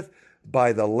Sabbath,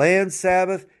 by the land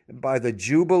Sabbath, and by the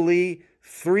Jubilee.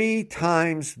 3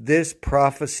 times this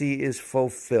prophecy is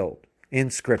fulfilled in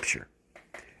Scripture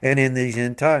and in these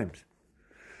end times.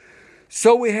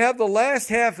 So we have the last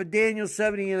half of Daniel's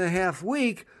 70.5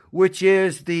 week, which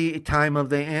is the time of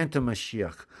the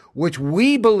Antimashiach, which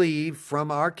we believe from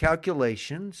our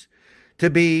calculations to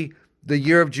be the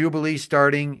year of Jubilee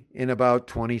starting in about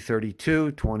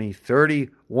 2032,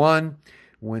 2031,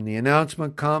 when the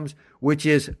announcement comes, which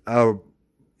is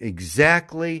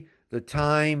exactly the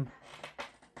time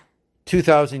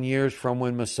 2,000 years from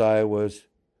when Messiah was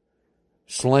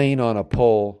slain on a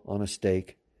pole, on a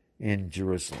stake in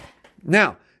Jerusalem.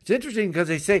 Now, it's interesting because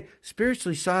they say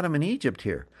spiritually Sodom and Egypt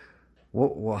here.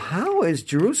 Well, how is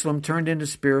Jerusalem turned into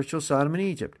spiritual Sodom and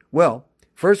Egypt? Well,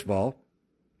 first of all,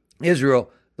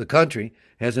 Israel, the country,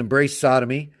 has embraced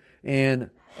sodomy and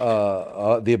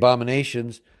the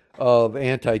abominations of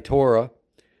anti-Torah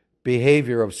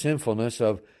behavior of sinfulness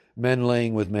of men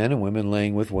laying with men and women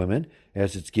laying with women,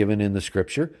 as it's given in the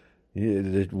Scripture,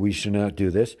 that we should not do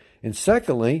this. And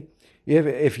secondly,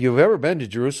 if you've ever been to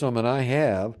Jerusalem, and I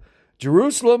have,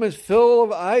 Jerusalem is full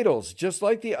of idols, just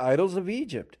like the idols of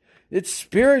Egypt. It's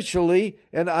spiritually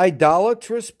an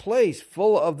idolatrous place,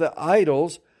 full of the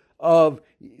idols of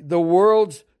the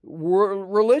world's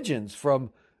religions,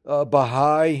 from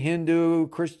Baha'i, Hindu,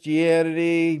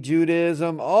 Christianity,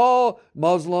 Judaism, all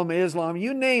Muslim, Islam,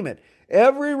 you name it.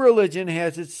 Every religion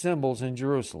has its symbols in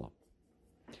Jerusalem.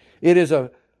 It is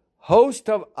a host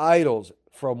of idols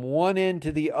from one end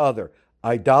to the other.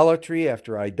 Idolatry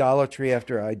after idolatry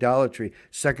after idolatry.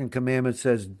 Second commandment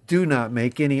says, do not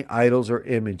make any idols or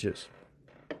images.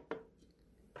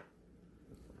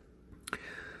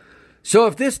 So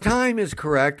if this time is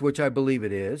correct, which I believe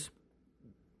it is,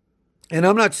 and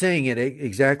I'm not saying it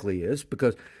exactly is,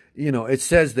 because, it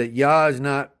says that Yah is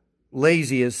not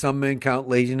lazy as some men count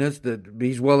laziness, that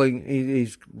he's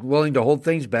willing to hold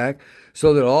things back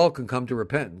so that all can come to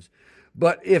repentance.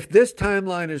 But if this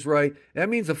timeline is right, that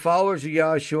means the followers of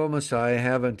Yahshua Messiah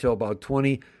have until about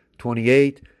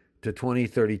 2028 to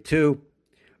 2032,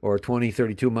 or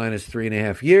 2032 minus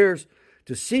 3.5 years,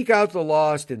 to seek out the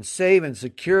lost and save and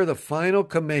secure the final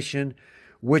commission,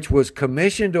 which was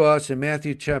commissioned to us in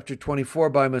Matthew chapter 24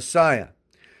 by Messiah.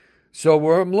 So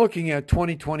we're looking at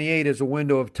 2028 as a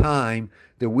window of time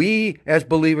that we as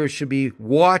believers should be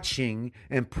watching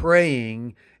and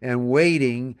praying and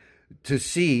waiting to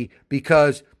see,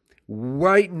 because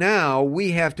right now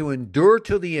we have to endure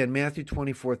to the end. Matthew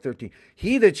 24:13.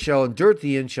 He that shall endure to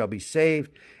the end shall be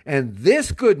saved. And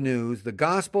this good news, the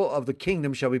gospel of the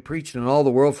kingdom, shall be preached in all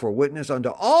the world for a witness unto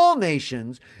all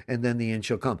nations, and then the end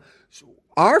shall come. So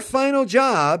our final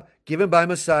job, given by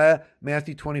Messiah,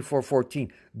 Matthew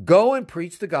 24:14, go and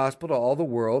preach the gospel to all the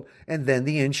world, and then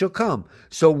the end shall come.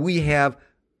 So we have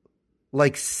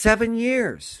like 7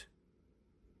 years.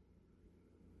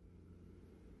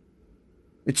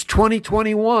 It's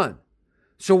 2021.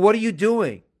 So what are you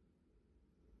doing?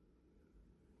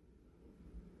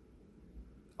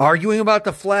 Arguing about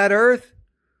the flat earth?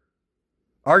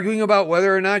 Arguing about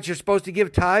whether or not you're supposed to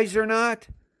give tithes or not?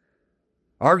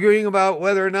 Arguing about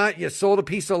whether or not you sold a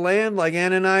piece of land like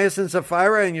Ananias and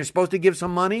Sapphira and you're supposed to give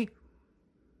some money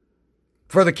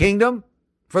for the kingdom,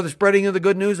 for the spreading of the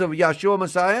good news of Yahshua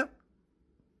Messiah?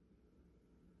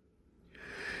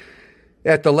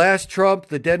 At the last trump,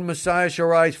 the dead Messiah shall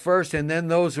rise first, and then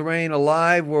those who remain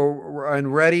alive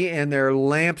and ready, and their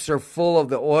lamps are full of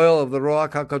the oil of the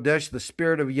Ruach HaKodesh, the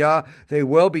Spirit of Yah. They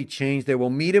will be changed. They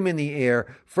will meet him in the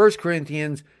air. 1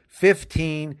 Corinthians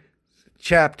 15,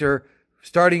 chapter,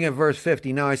 starting at verse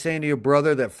 50. Now I say unto you,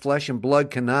 brother, that flesh and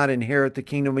blood cannot inherit the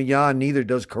kingdom of Yah, neither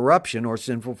does corruption or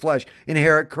sinful flesh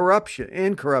inherit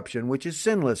incorruption, which is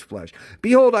sinless flesh.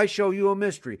 Behold, I show you a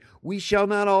mystery. We shall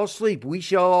not all sleep. We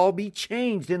shall all be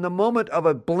changed in the moment of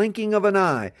a blinking of an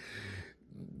eye.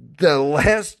 The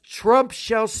last trump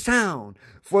shall sound,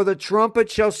 for the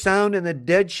trumpet shall sound, and the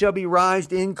dead shall be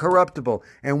raised incorruptible,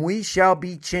 and we shall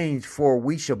be changed, for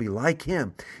we shall be like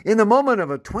him in the moment of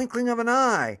a twinkling of an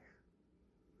eye.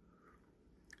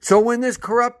 So when this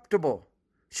corruptible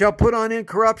shall put on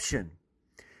incorruption,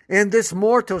 And this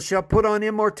mortal shall put on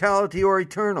immortality or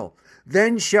eternal.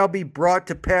 Then shall be brought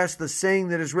to pass the saying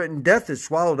that is written, death is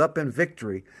swallowed up in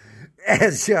victory,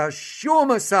 as Yeshua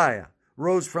Messiah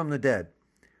rose from the dead,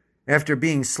 after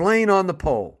being slain on the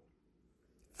pole.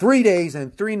 3 days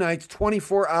and 3 nights,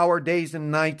 24-hour days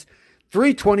and nights,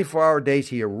 3 24-hour days,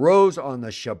 he arose on the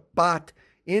Shabbat,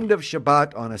 end of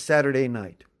Shabbat, on a Saturday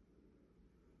night.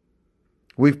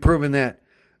 We've proven that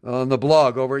on the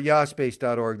blog over at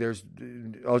yahspace.org.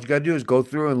 All you got to do is go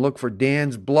through and look for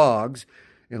Dan's blogs,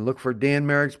 and look for Dan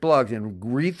Merrick's blogs, and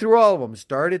read through all of them.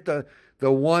 Start at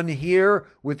the one here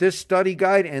with this study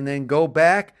guide, and then go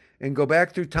back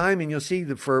through time, and you'll see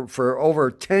that for over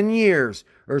 10 years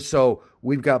or so,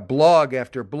 we've got blog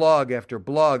after blog after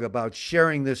blog about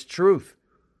sharing this truth.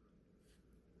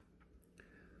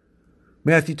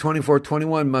 Matthew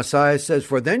 24:21, Messiah says,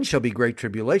 for then shall be great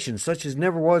tribulation, such as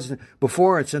never was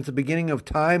before and since the beginning of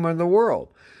time or the world,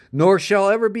 nor shall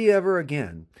ever be ever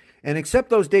again. And except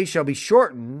those days shall be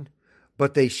shortened,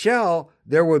 but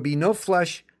there will be no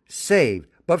flesh saved.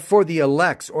 But for the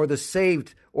elects, or the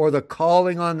saved, or the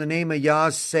calling on the name of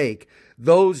Yah's sake,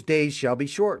 those days shall be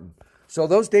shortened. So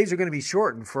those days are going to be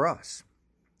shortened for us.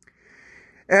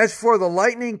 As for the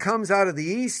lightning comes out of the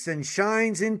east and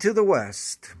shines into the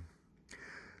west,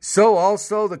 so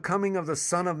also the coming of the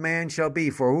Son of Man shall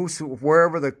be. For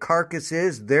wherever the carcass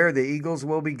is, there the eagles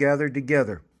will be gathered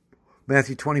together.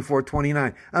 Matthew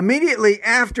 24:29. Immediately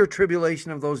after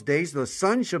tribulation of those days, the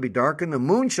sun shall be darkened, the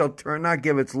moon shall not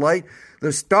give its light,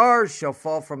 the stars shall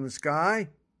fall from the sky,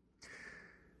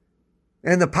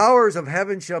 and the powers of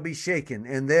heaven shall be shaken.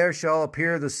 And there shall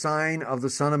appear the sign of the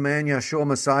Son of Man, Yeshua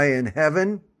Messiah, in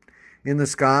heaven, in the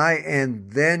sky.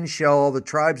 And then shall all the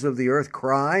tribes of the earth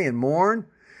cry and mourn,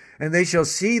 and they shall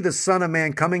see the Son of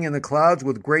Man coming in the clouds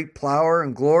with great power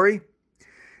and glory.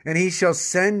 And he shall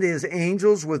send his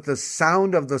angels with the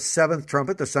sound of the seventh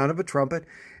trumpet, the sound of a trumpet,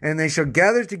 and they shall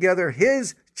gather together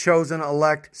his chosen,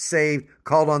 elect, saved,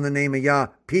 called on the name of Yah,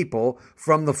 people,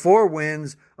 from the four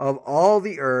winds of all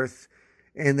the earth,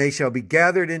 and they shall be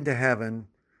gathered into heaven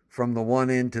from the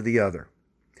one end to the other.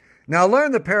 Now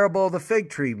learn the parable of the fig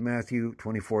tree, Matthew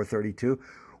 24:32.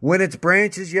 When its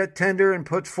branch is yet tender and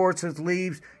puts forth its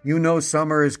leaves, you know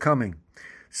summer is coming.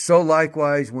 So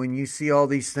likewise, when you see all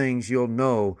these things, you'll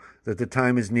know that the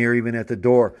time is near, even at the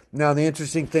door. Now, the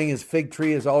interesting thing is, fig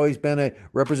tree has always been a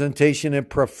representation and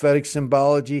prophetic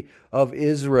symbology of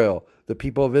Israel, the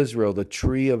people of Israel, the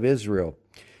tree of Israel.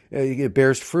 It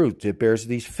bears fruit. It bears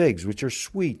these figs, which are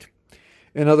sweet.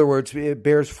 In other words, it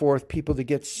bears forth people that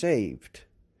get saved,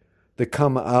 that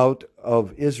come out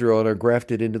of Israel and are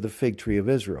grafted into the fig tree of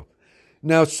Israel.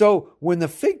 Now, so when the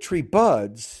fig tree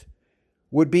buds,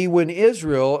 would be when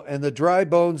Israel and the dry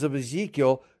bones of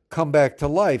Ezekiel come back to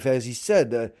life. As he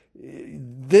said,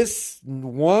 this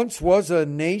once was a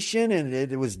nation and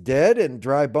it was dead and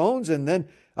dry bones, and then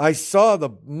I saw the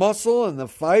muscle and the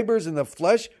fibers and the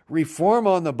flesh reform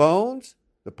on the bones.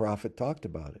 The prophet talked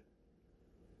about it.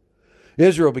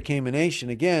 Israel became a nation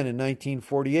again in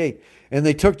 1948, and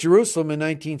they took Jerusalem in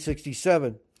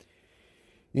 1967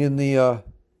 in the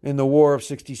War of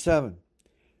 67.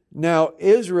 Now,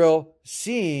 Israel,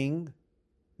 seeing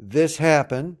this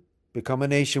happen, become a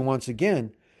nation once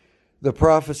again, the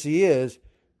prophecy is,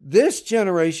 this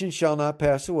generation shall not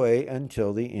pass away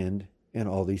until the end, and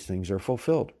all these things are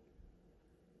fulfilled.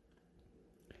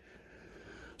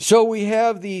 So we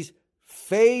have these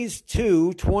phase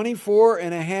 2, 24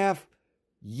 and a half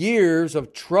years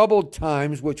of troubled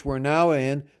times, which we're now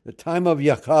in, the time of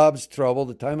Jacob's trouble,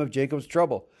 the time of Jacob's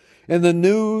trouble. And the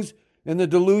news and the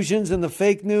delusions and the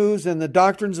fake news and the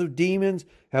doctrines of demons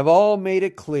have all made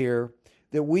it clear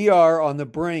that we are on the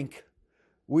brink.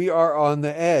 We are on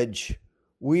the edge.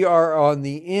 We are on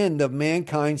the end of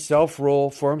mankind's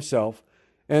self-rule for himself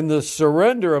and the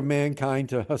surrender of mankind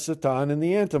to Satan and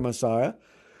the anti-Messiah,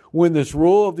 when this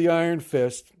rule of the iron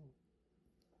fist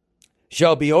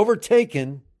shall be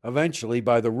overtaken eventually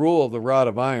by the rule of the rod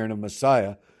of iron of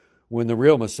Messiah, when the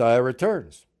real Messiah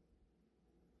returns.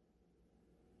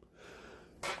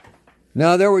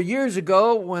 Now, there were years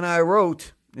ago when I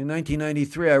wrote, in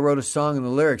 1993, I wrote a song in the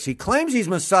lyrics. He claims he's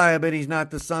Messiah, but he's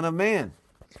not the Son of Man.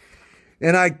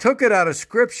 And I took it out of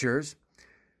scriptures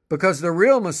because the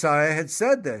real Messiah had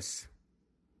said this,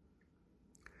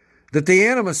 that the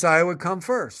anti-Messiah would come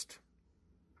first.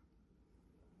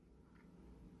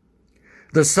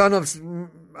 The Son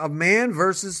of Man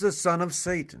versus the Son of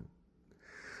Satan.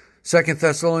 2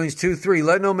 Thessalonians 2:3,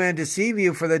 let no man deceive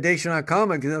you, for the day shall not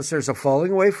come unless there's a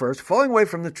falling away first, falling away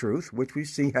from the truth, which we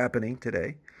see happening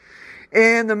today.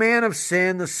 And the man of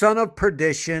sin, the son of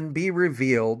perdition, be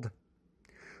revealed,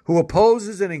 who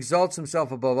opposes and exalts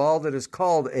himself above all that is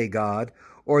called a god,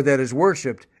 or that is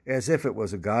worshipped as if it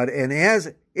was a god, and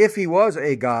as if he was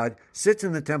a god, sits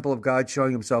in the temple of God,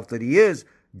 showing himself that he is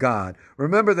God.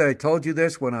 Remember that I told you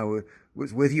this when I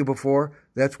was with you before?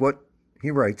 That's what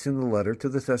he writes in the letter to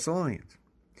the Thessalonians.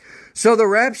 So the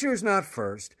rapture is not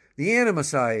first, the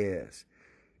Antimessiah is.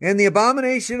 And the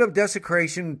abomination of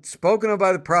desecration spoken of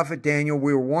by the prophet Daniel,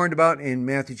 we were warned about in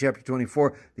Matthew chapter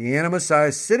 24, the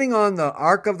Antimessiah sitting on the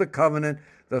Ark of the Covenant,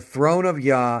 the throne of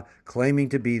Yah, claiming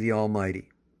to be the Almighty.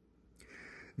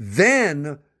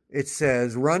 Then it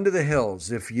says, run to the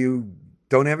hills. If you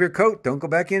don't have your coat, don't go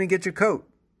back in and get your coat.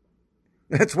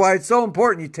 That's why it's so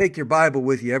important you take your Bible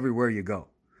with you everywhere you go.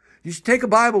 You should take a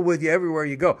Bible with you everywhere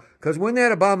you go, because when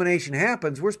that abomination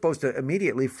happens, we're supposed to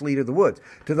immediately flee to the woods,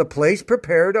 to the place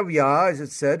prepared of Yah, as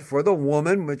it said, for the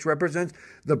woman, which represents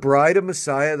the bride of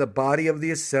Messiah, the body of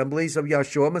the assemblies of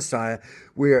Yahshua Messiah,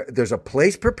 where there's a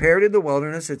place prepared in the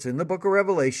wilderness. It's in the book of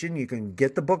Revelation. You can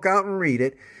get the book out and read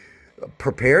it.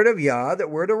 Prepared of Yah, that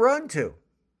we're to run to.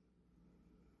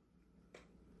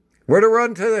 We're to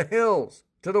run to the hills,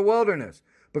 to the wilderness,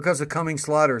 because the coming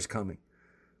slaughter is coming.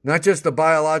 Not just the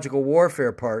biological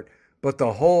warfare part, but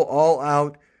the whole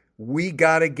all-out, we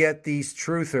got to get these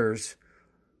truthers,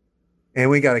 and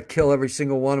we got to kill every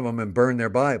single one of them and burn their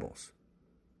Bibles.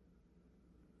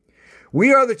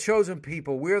 We are the chosen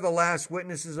people. We are the last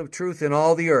witnesses of truth in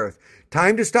all the earth.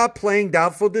 Time to stop playing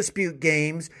doubtful dispute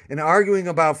games and arguing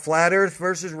about flat earth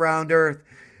versus round earth.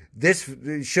 This,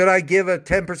 should I give a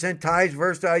 10% tithe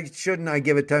versus shouldn't I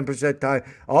give a 10% tithe?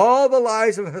 All the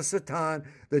lies of Satan,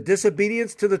 the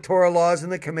disobedience to the Torah laws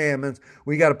and the commandments.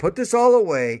 We got to put this all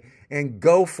away and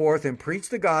go forth and preach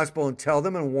the gospel and tell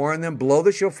them and warn them, blow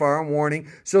the shofar and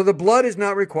warning, so the blood is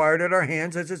not required at our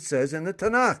hands, as it says in the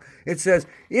Tanakh. It says,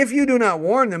 if you do not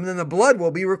warn them, then the blood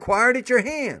will be required at your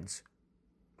hands.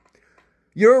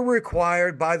 You're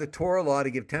required by the Torah law to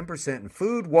give 10% in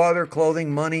food, water,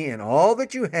 clothing, money, and all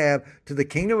that you have to the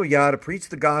kingdom of Yah, to preach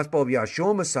the gospel of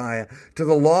Yahshua Messiah to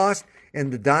the lost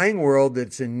and the dying world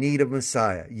that's in need of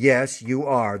Messiah. Yes, you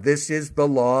are. This is the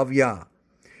law of Yah.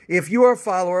 If you are a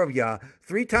follower of Yah,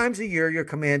 3 times a year you're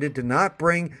commanded to not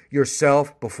bring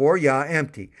yourself before Yah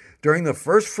empty. During the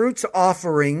first fruits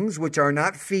offerings, which are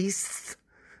not feasts,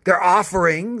 they're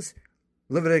offerings,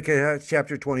 Leviticus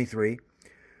chapter 23,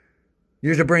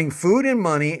 you're to bring food and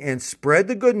money and spread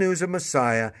the good news of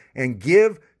Messiah and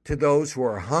give to those who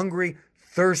are hungry,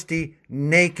 thirsty,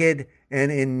 naked,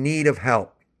 and in need of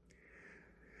help.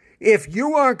 If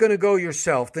you aren't going to go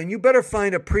yourself, then you better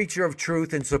find a preacher of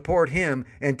truth and support him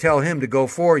and tell him to go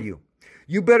for you.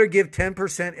 You better give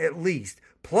 10% at least,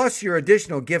 plus your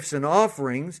additional gifts and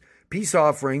offerings, peace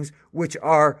offerings, which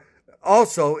are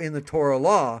also in the Torah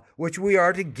law, which we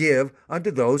are to give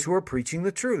unto those who are preaching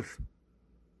the truth.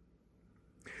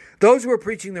 Those who are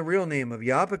preaching the real name of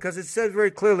Yah, because it says very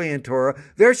clearly in Torah,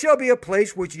 there shall be a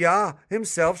place which Yah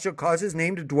himself shall cause his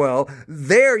name to dwell.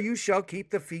 There you shall keep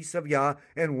the feasts of Yah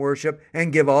and worship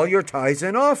and give all your tithes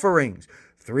and offerings.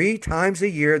 3 times a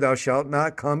year thou shalt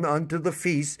not come unto the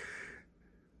feast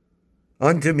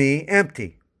unto me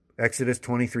empty. Exodus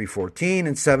 23:14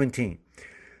 and 17.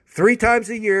 3 times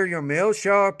a year your male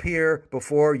shall appear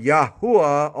before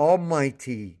Yahuwah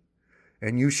Almighty,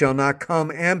 and you shall not come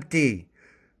empty.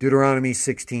 Deuteronomy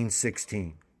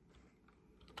 16:16.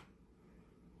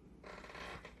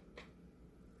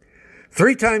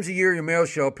 3 times a year your male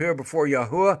shall appear before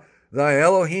Yahuwah thy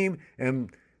Elohim,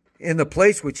 and in the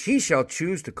place which he shall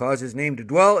choose to cause his name to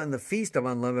dwell, in the feast of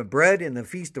unleavened bread, in the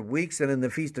feast of weeks, and in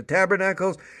the feast of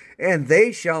tabernacles, and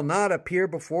they shall not appear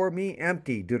before me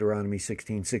empty. Deuteronomy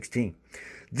 16:16.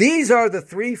 These are the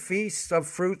 3 feasts of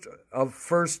fruit of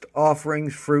first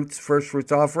offerings, first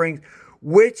fruits offerings,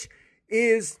 which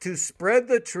is to spread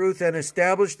the truth and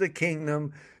establish the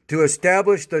kingdom, to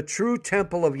establish the true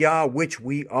temple of Yah, which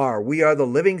we are. We are the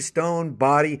living stone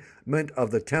embodiment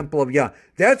of the temple of Yah.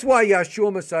 That's why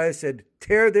Yahshua Messiah said,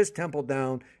 tear this temple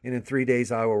down, and in 3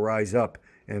 days I will rise up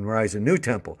and rise a new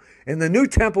temple. And the new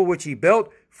temple which he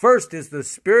built first is the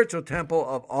spiritual temple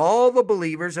of all the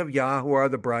believers of Yah who are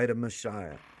the bride of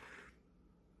Messiah.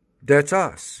 That's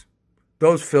us,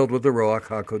 those filled with the Ruach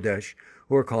HaKodesh,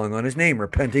 who are calling on his name,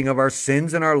 repenting of our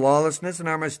sins and our lawlessness and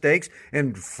our mistakes,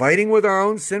 and fighting with our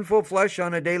own sinful flesh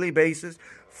on a daily basis,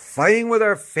 fighting with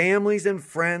our families and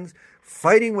friends,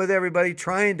 fighting with everybody,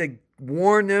 trying to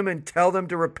warn them and tell them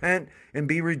to repent and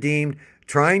be redeemed,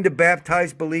 trying to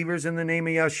baptize believers in the name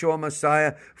of Yahshua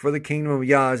Messiah, for the kingdom of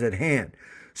Yah is at hand.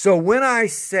 So when I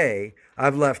say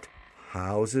I've left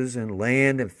houses and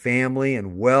land and family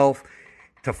and wealth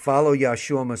to follow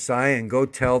Yahshua Messiah and go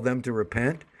tell them to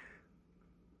repent,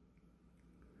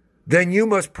 then you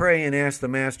must pray and ask the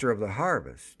master of the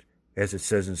harvest, as it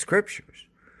says in scriptures.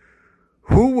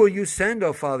 Who will you send,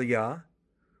 O Father Yah?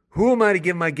 Who am I to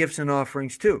give my gifts and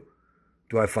offerings to?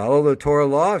 Do I follow the Torah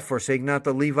law, forsake not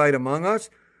the Levite among us,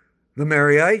 the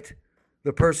Merarite,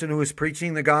 the person who is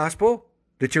preaching the gospel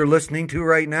that you're listening to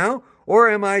right now? Or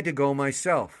am I to go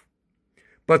myself?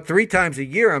 But 3 times a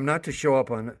year, I'm not to show up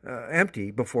on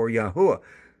empty before Yahuwah.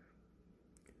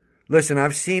 Listen,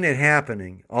 I've seen it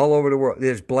happening all over the world.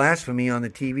 There's blasphemy on the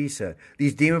TV set.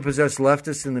 These demon-possessed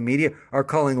leftists in the media are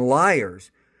calling liars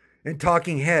and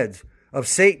talking heads of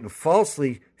Satan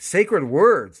falsely sacred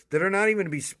words that are not even to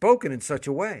be spoken in such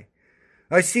a way.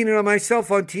 I've seen it on myself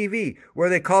on TV where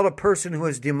they called a person who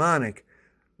is demonic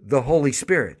the Holy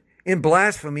Spirit in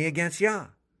blasphemy against Yah.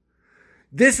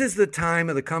 This is the time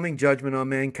of the coming judgment on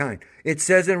mankind. It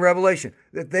says in Revelation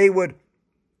that they would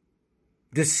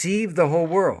deceive the whole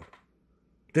world,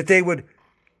 that they would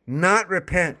not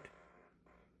repent,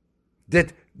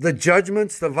 that the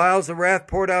judgments, the vials of wrath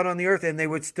poured out on the earth, and they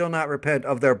would still not repent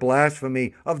of their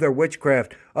blasphemy, of their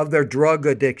witchcraft, of their drug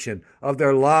addiction, of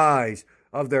their lies,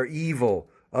 of their evil,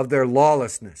 of their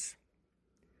lawlessness.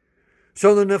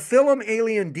 So the Nephilim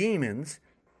alien demons,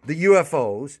 the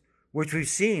UFOs, which we've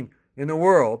seen in the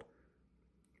world,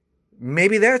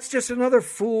 maybe that's just another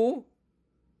fool's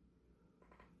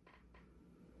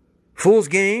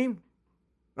game,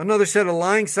 another set of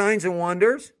lying signs and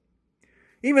wonders.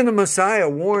 Even the Messiah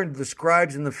warned the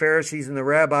scribes and the Pharisees and the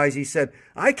rabbis. He said,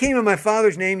 I came in my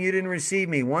Father's name, you didn't receive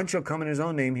me. One shall come in his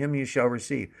own name, him you shall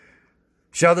receive.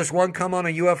 Shall this one come on a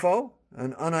UFO?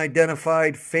 An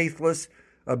unidentified, faithless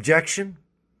objection?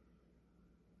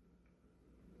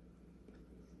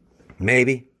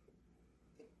 Maybe.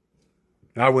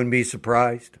 I wouldn't be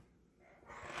surprised.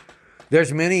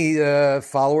 There's many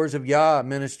followers of Yah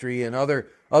ministry and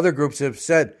other groups have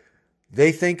said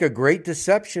they think a great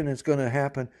deception is going to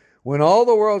happen when all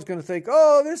the world's going to think,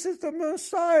 oh, this is the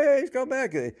Messiah, he's come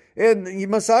back. And the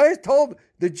Messiah told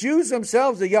the Jews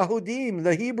themselves, the Yahudim,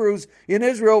 the Hebrews in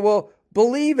Israel will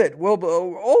believe it.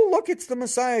 Oh, look, it's the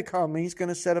Messiah coming. He's going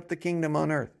to set up the kingdom on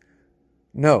earth.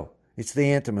 No, it's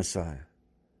the anti-Messiah.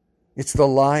 It's the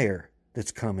liar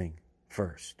that's coming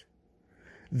first.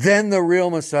 Then the real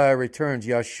Messiah returns,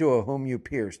 Yeshua, whom you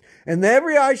pierced. And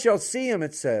every eye shall see him,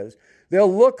 it says.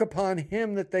 They'll look upon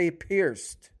him that they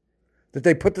pierced, that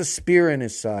they put the spear in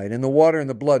his side, and the water and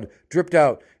the blood dripped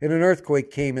out, and an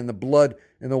earthquake came, and the blood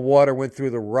and the water went through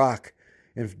the rock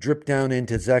and dripped down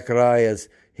into Zechariah's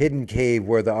hidden cave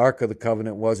where the Ark of the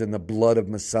Covenant was, and the blood of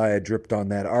Messiah dripped on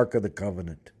that Ark of the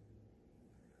Covenant,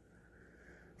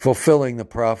 fulfilling the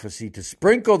prophecy to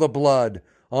sprinkle the blood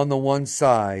on the one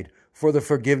side for the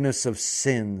forgiveness of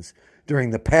sins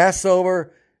during the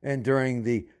Passover and during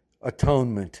the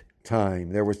atonement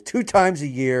time. There was 2 times a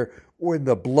year when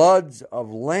the bloods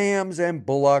of lambs and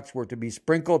bullocks were to be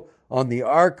sprinkled on the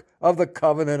Ark of the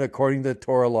Covenant according to the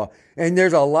Torah law. And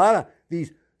there's a lot of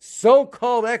these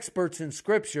so-called experts in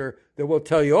Scripture that will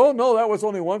tell you, oh, no, that was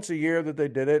only once a year that they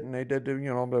did it, and they did,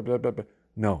 blah, blah, blah, blah.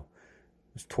 No,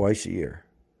 it was twice a year.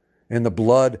 And the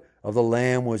blood of the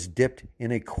lamb was dipped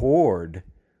in a cord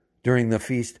during the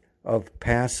feast of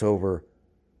Passover.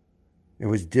 It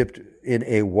was dipped in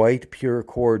a white, pure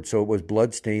cord, so it was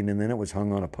blood-stained, and then it was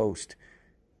hung on a post.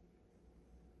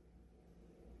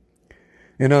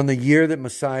 And on the year that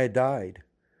Messiah died,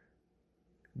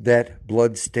 that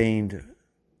blood-stained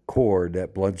cord,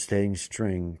 that blood-stained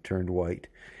string turned white.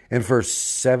 And for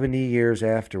 70 years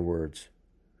afterwards,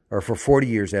 or for 40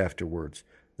 years afterwards,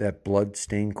 that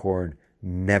blood-stained cord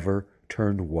never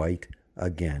turned white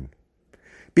again.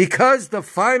 Because the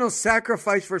final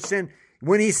sacrifice for sin,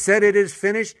 when he said it is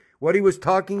finished, what he was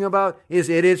talking about is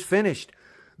it is finished.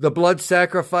 The blood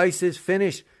sacrifice is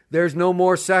finished. There's no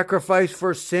more sacrifice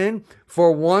for sin.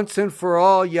 For once and for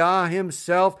all, Yah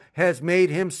himself has made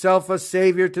himself a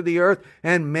savior to the earth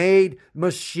and made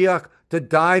Mashiach to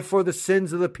die for the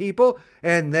sins of the people.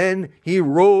 And then he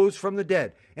rose from the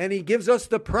dead. And he gives us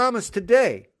the promise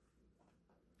today.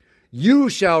 You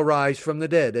shall rise from the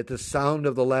dead at the sound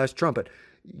of the last trumpet.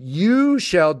 You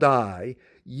shall die,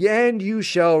 and you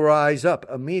shall rise up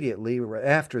immediately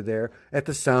after there at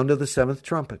the sound of the 7th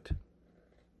trumpet.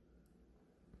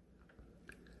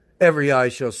 Every eye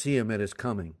shall see him at his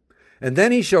coming, and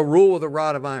then he shall rule with a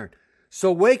rod of iron.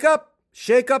 So wake up,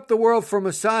 shake up the world for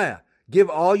Messiah. Give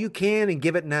all you can and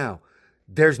give it now.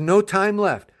 There's no time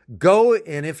left. Go,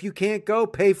 and if you can't go,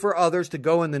 pay for others to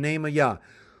go in the name of Yah.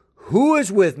 Who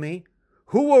is with me?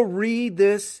 Who will read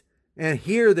this and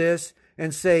hear this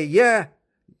and say, yeah,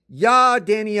 Yah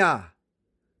Daniah,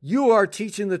 you are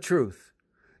teaching the truth.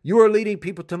 You are leading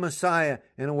people to Messiah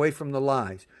and away from the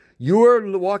lies. You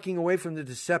are walking away from the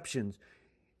deceptions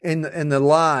and the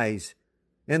lies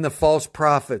and the false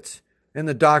prophets and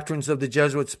the doctrines of the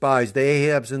Jesuit spies, the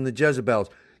Ahabs and the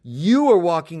Jezebels. You are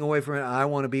walking away from it. I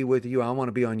want to be with you. I want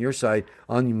to be on your side,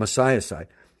 on the Messiah's side.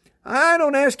 I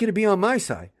don't ask you to be on my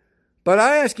side, but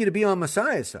I ask you to be on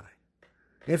Messiah's side.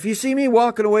 If you see me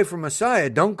walking away from Messiah,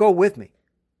 don't go with me.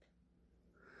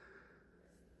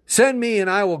 Send me and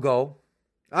I will go.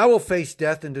 I will face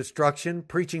death and destruction,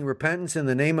 preaching repentance in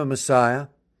the name of Messiah.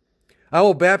 I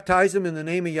will baptize them in the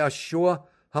name of Yeshua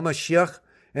HaMashiach,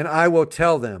 and I will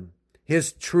tell them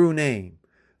his true name,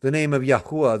 the name of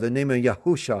Yahuwah, the name of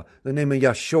Yahusha, the name of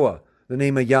Yeshua, the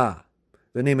name of Yah,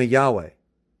 the name of Yahweh.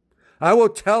 I will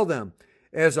tell them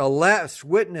as a last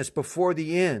witness before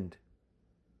the end.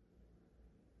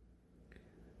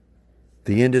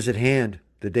 The end is at hand.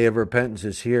 The day of repentance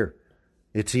is here.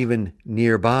 It's even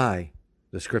nearby,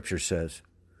 the scripture says.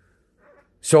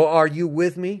 So are you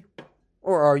with me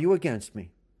or are you against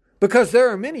me? Because there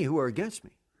are many who are against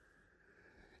me.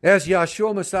 As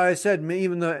Yahshua Messiah said,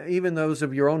 even those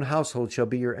of your own household shall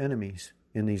be your enemies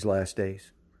in these last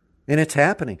days. And it's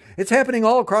happening. It's happening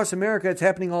all across America. It's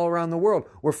happening all around the world,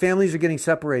 where families are getting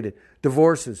separated,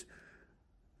 divorces,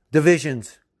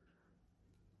 divisions.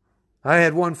 I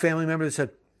had one family member that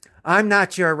said, I'm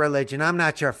not your religion. I'm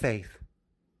not your faith.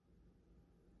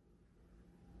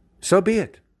 So be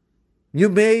it. You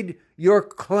made your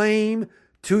claim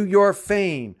to your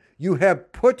fame. You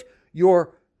have put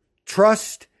your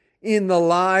trust in the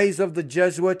lies of the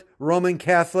Jesuit, Roman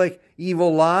Catholic,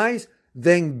 evil lies.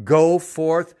 Then go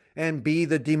forth and be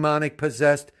the demonic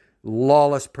possessed,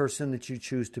 lawless person that you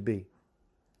choose to be.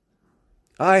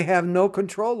 I have no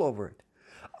control over it.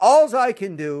 All I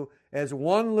can do as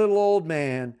one little old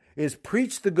man is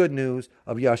preach the good news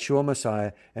of Yahshua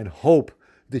Messiah and hope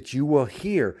that you will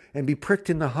hear and be pricked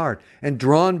in the heart and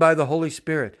drawn by the Holy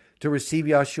Spirit to receive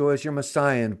Yahshua as your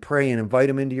Messiah and pray and invite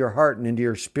him into your heart and into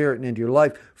your spirit and into your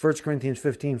life. 1 Corinthians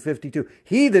 15:52.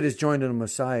 He that is joined unto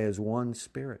Messiah is one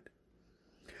spirit.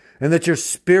 And that your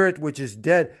spirit which is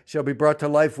dead shall be brought to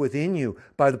life within you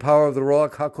by the power of the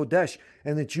Ruach HaKodesh,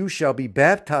 and that you shall be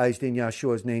baptized in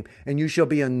Yahshua's name, and you shall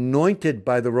be anointed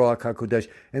by the Ruach HaKodesh,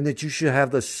 and that you shall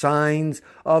have the signs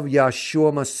of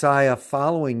Yahshua Messiah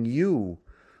following you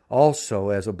also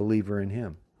as a believer in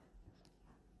him.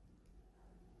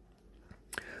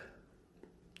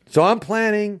 So I'm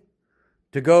planning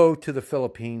to go to the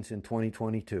Philippines in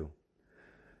 2022.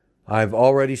 I've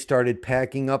already started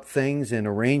packing up things and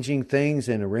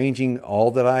arranging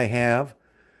all that I have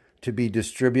to be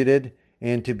distributed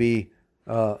and to be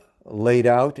laid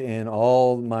out, and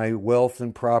all my wealth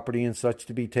and property and such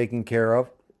to be taken care of.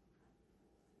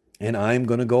 And I'm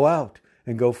going to go out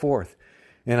and go forth.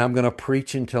 And I'm going to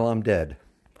preach until I'm dead.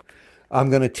 I'm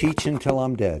going to teach until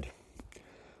I'm dead.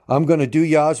 I'm going to do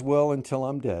Yah's will until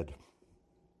I'm dead.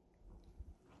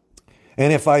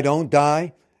 And if I don't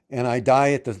die, and I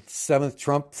die at the seventh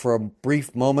trump for a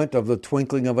brief moment of the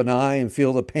twinkling of an eye and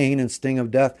feel the pain and sting of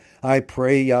death, I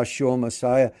pray, Yahshua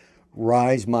Messiah,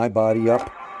 rise my body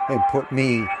up and put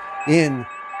me into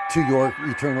your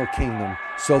eternal kingdom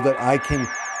so that I can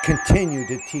continue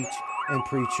to teach and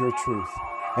preach your truth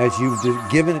as you've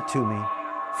given it to me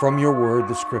from your word,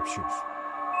 the scriptures.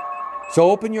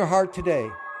 So open your heart today.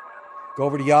 Go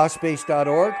over to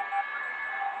yahspace.org,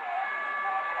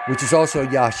 which is also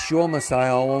Yahshua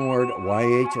Messiah, all one word,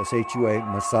 YHSHUA,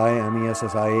 Messiah,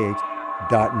 MESSIAH.ning,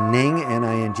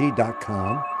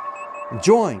 NING.com. And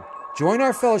join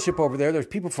our fellowship over there. There's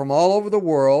people from all over the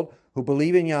world who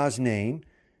believe in Yah's name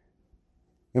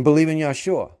and believe in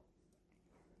Yahshua.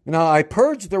 Now, I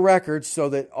purged the records so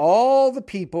that all the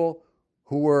people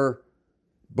who were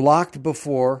blocked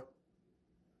before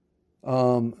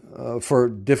for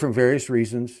different various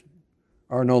reasons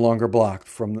are no longer blocked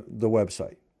from the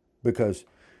website, because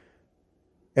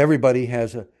everybody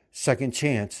has a second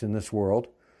chance in this world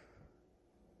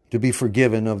to be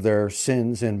forgiven of their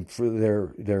sins and for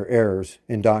their errors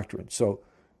in doctrine. So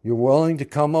you're willing to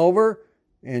come over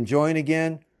and join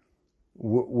again,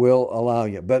 we'll allow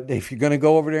you. But if you're going to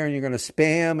go over there and you're going to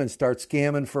spam and start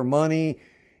scamming for money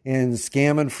and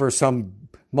scamming for some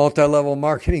multi-level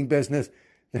marketing business,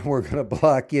 then we're going to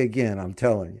block you again, I'm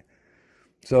telling you.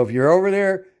 So if you're over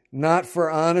there not for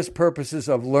honest purposes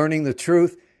of learning the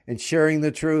truth and sharing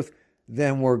the truth,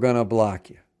 then we're going to block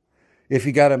you. If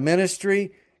you got a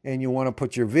ministry and you want to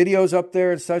put your videos up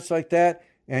there and such like that,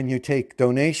 and you take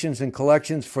donations and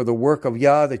collections for the work of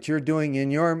Yah that you're doing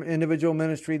in your individual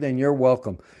ministry, then you're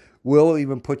welcome. We'll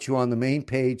even put you on the main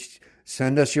page.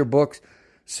 Send us your books.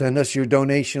 Send us your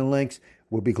donation links.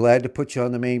 we'll be glad to put you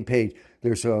on the main page.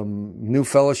 There's some new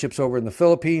fellowships over in the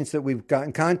Philippines that we've got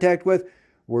in contact with.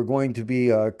 We're going to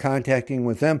be contacting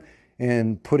with them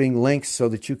and putting links so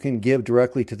that you can give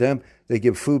directly to them. They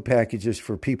give food packages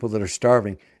for people that are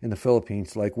starving in the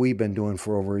Philippines, like we've been doing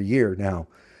for over a year now,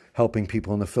 helping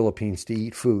people in the Philippines to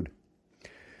eat food,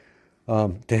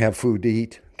 to have food to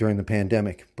eat during the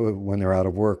pandemic, but when they're out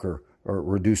of work or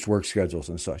reduced work schedules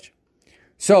and such.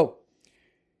 So,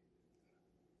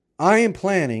 I am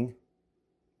planning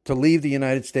to leave the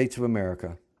United States of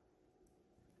America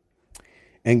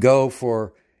and go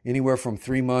for anywhere from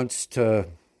 3 months to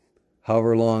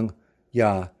however long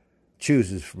Yah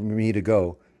chooses for me to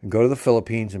go, and go to the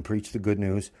Philippines and preach the good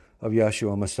news of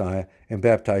Yahshua Messiah and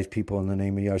baptize people in the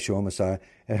name of Yahshua Messiah,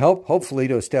 and hopefully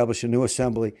to establish a new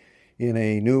assembly in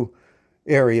a new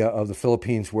area of the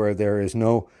Philippines where there is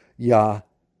no Yah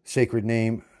sacred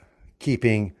name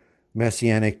keeping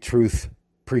messianic truth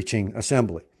preaching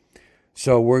assembly.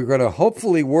 So we're going to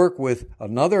hopefully work with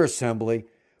another assembly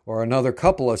or another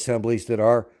couple assemblies that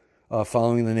are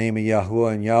following the name of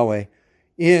Yahuwah and Yahweh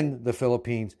in the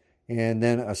Philippines, and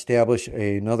then establish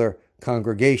another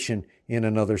congregation in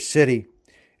another city.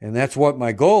 And that's what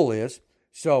my goal is.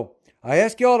 So I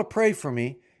ask you all to pray for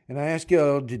me, and I ask you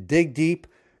all to dig deep.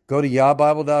 Go to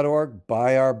yahbible.org,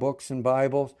 buy our books and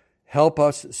Bibles, help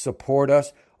us, support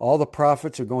us. All the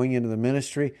profits are going into the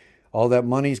ministry. All that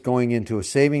money is going into a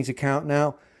savings account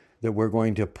now that we're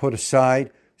going to put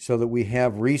aside so that we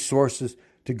have resources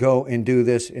to go and do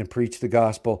this and preach the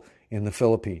gospel in the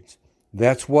Philippines.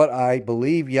 That's what I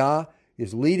believe Yah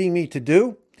is leading me to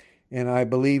do, and I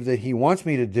believe that He wants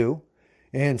me to do.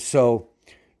 And so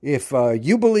if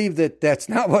you believe that that's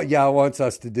not what Yah wants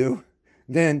us to do,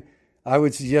 then I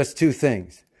would suggest two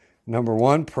things. Number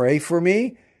one, pray for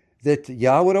me that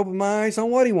Yah would open my eyes on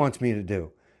what He wants me to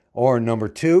do. Or number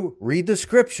two, read the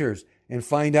scriptures and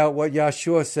find out what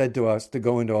Yahshua said to us to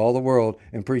go into all the world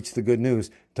and preach the good news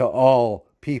to all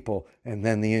people, and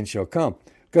then the end shall come.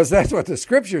 Because that's what the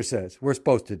scripture says we're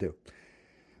supposed to do.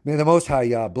 May the Most High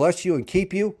Yah bless you and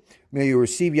keep you. May you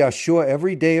receive Yahshua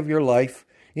every day of your life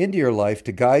into your life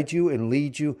to guide you and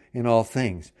lead you in all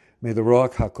things. May the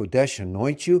Ruach HaKodesh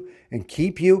anoint you and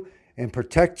keep you and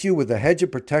protect you with the hedge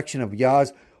of protection of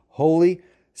Yah's holy,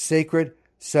 sacred,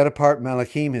 set-apart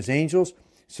Malachim, His angels,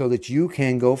 so that you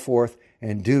can go forth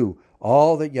and do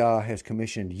all that Yah has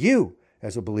commissioned you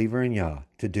as a believer in Yah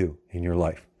to do in your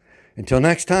life. Until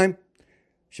next time,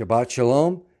 Shabbat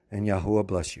Shalom, and Yahuwah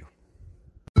bless you.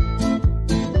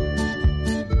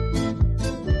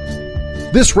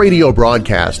 This radio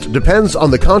broadcast depends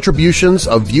on the contributions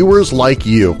of viewers like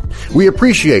you. We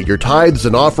appreciate your tithes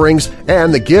and offerings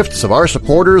and the gifts of our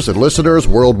supporters and listeners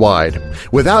worldwide.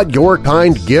 Without your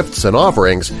kind gifts and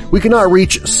offerings, we cannot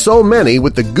reach so many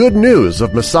with the good news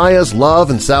of Messiah's love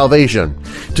and salvation.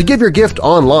 To give your gift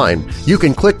online, you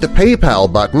can click the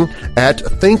PayPal button at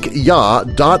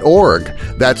thinkyah.org.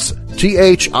 That's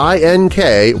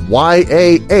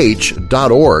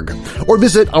thinkyah.org, or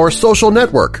visit our social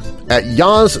network at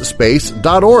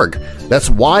yahsspace.org. That's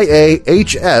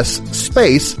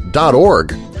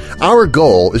yahsspace.org. Our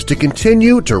goal is to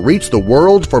continue to reach the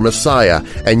world for Messiah,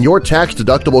 and your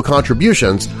tax-deductible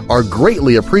contributions are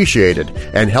greatly appreciated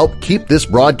and help keep this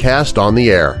broadcast on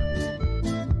the air.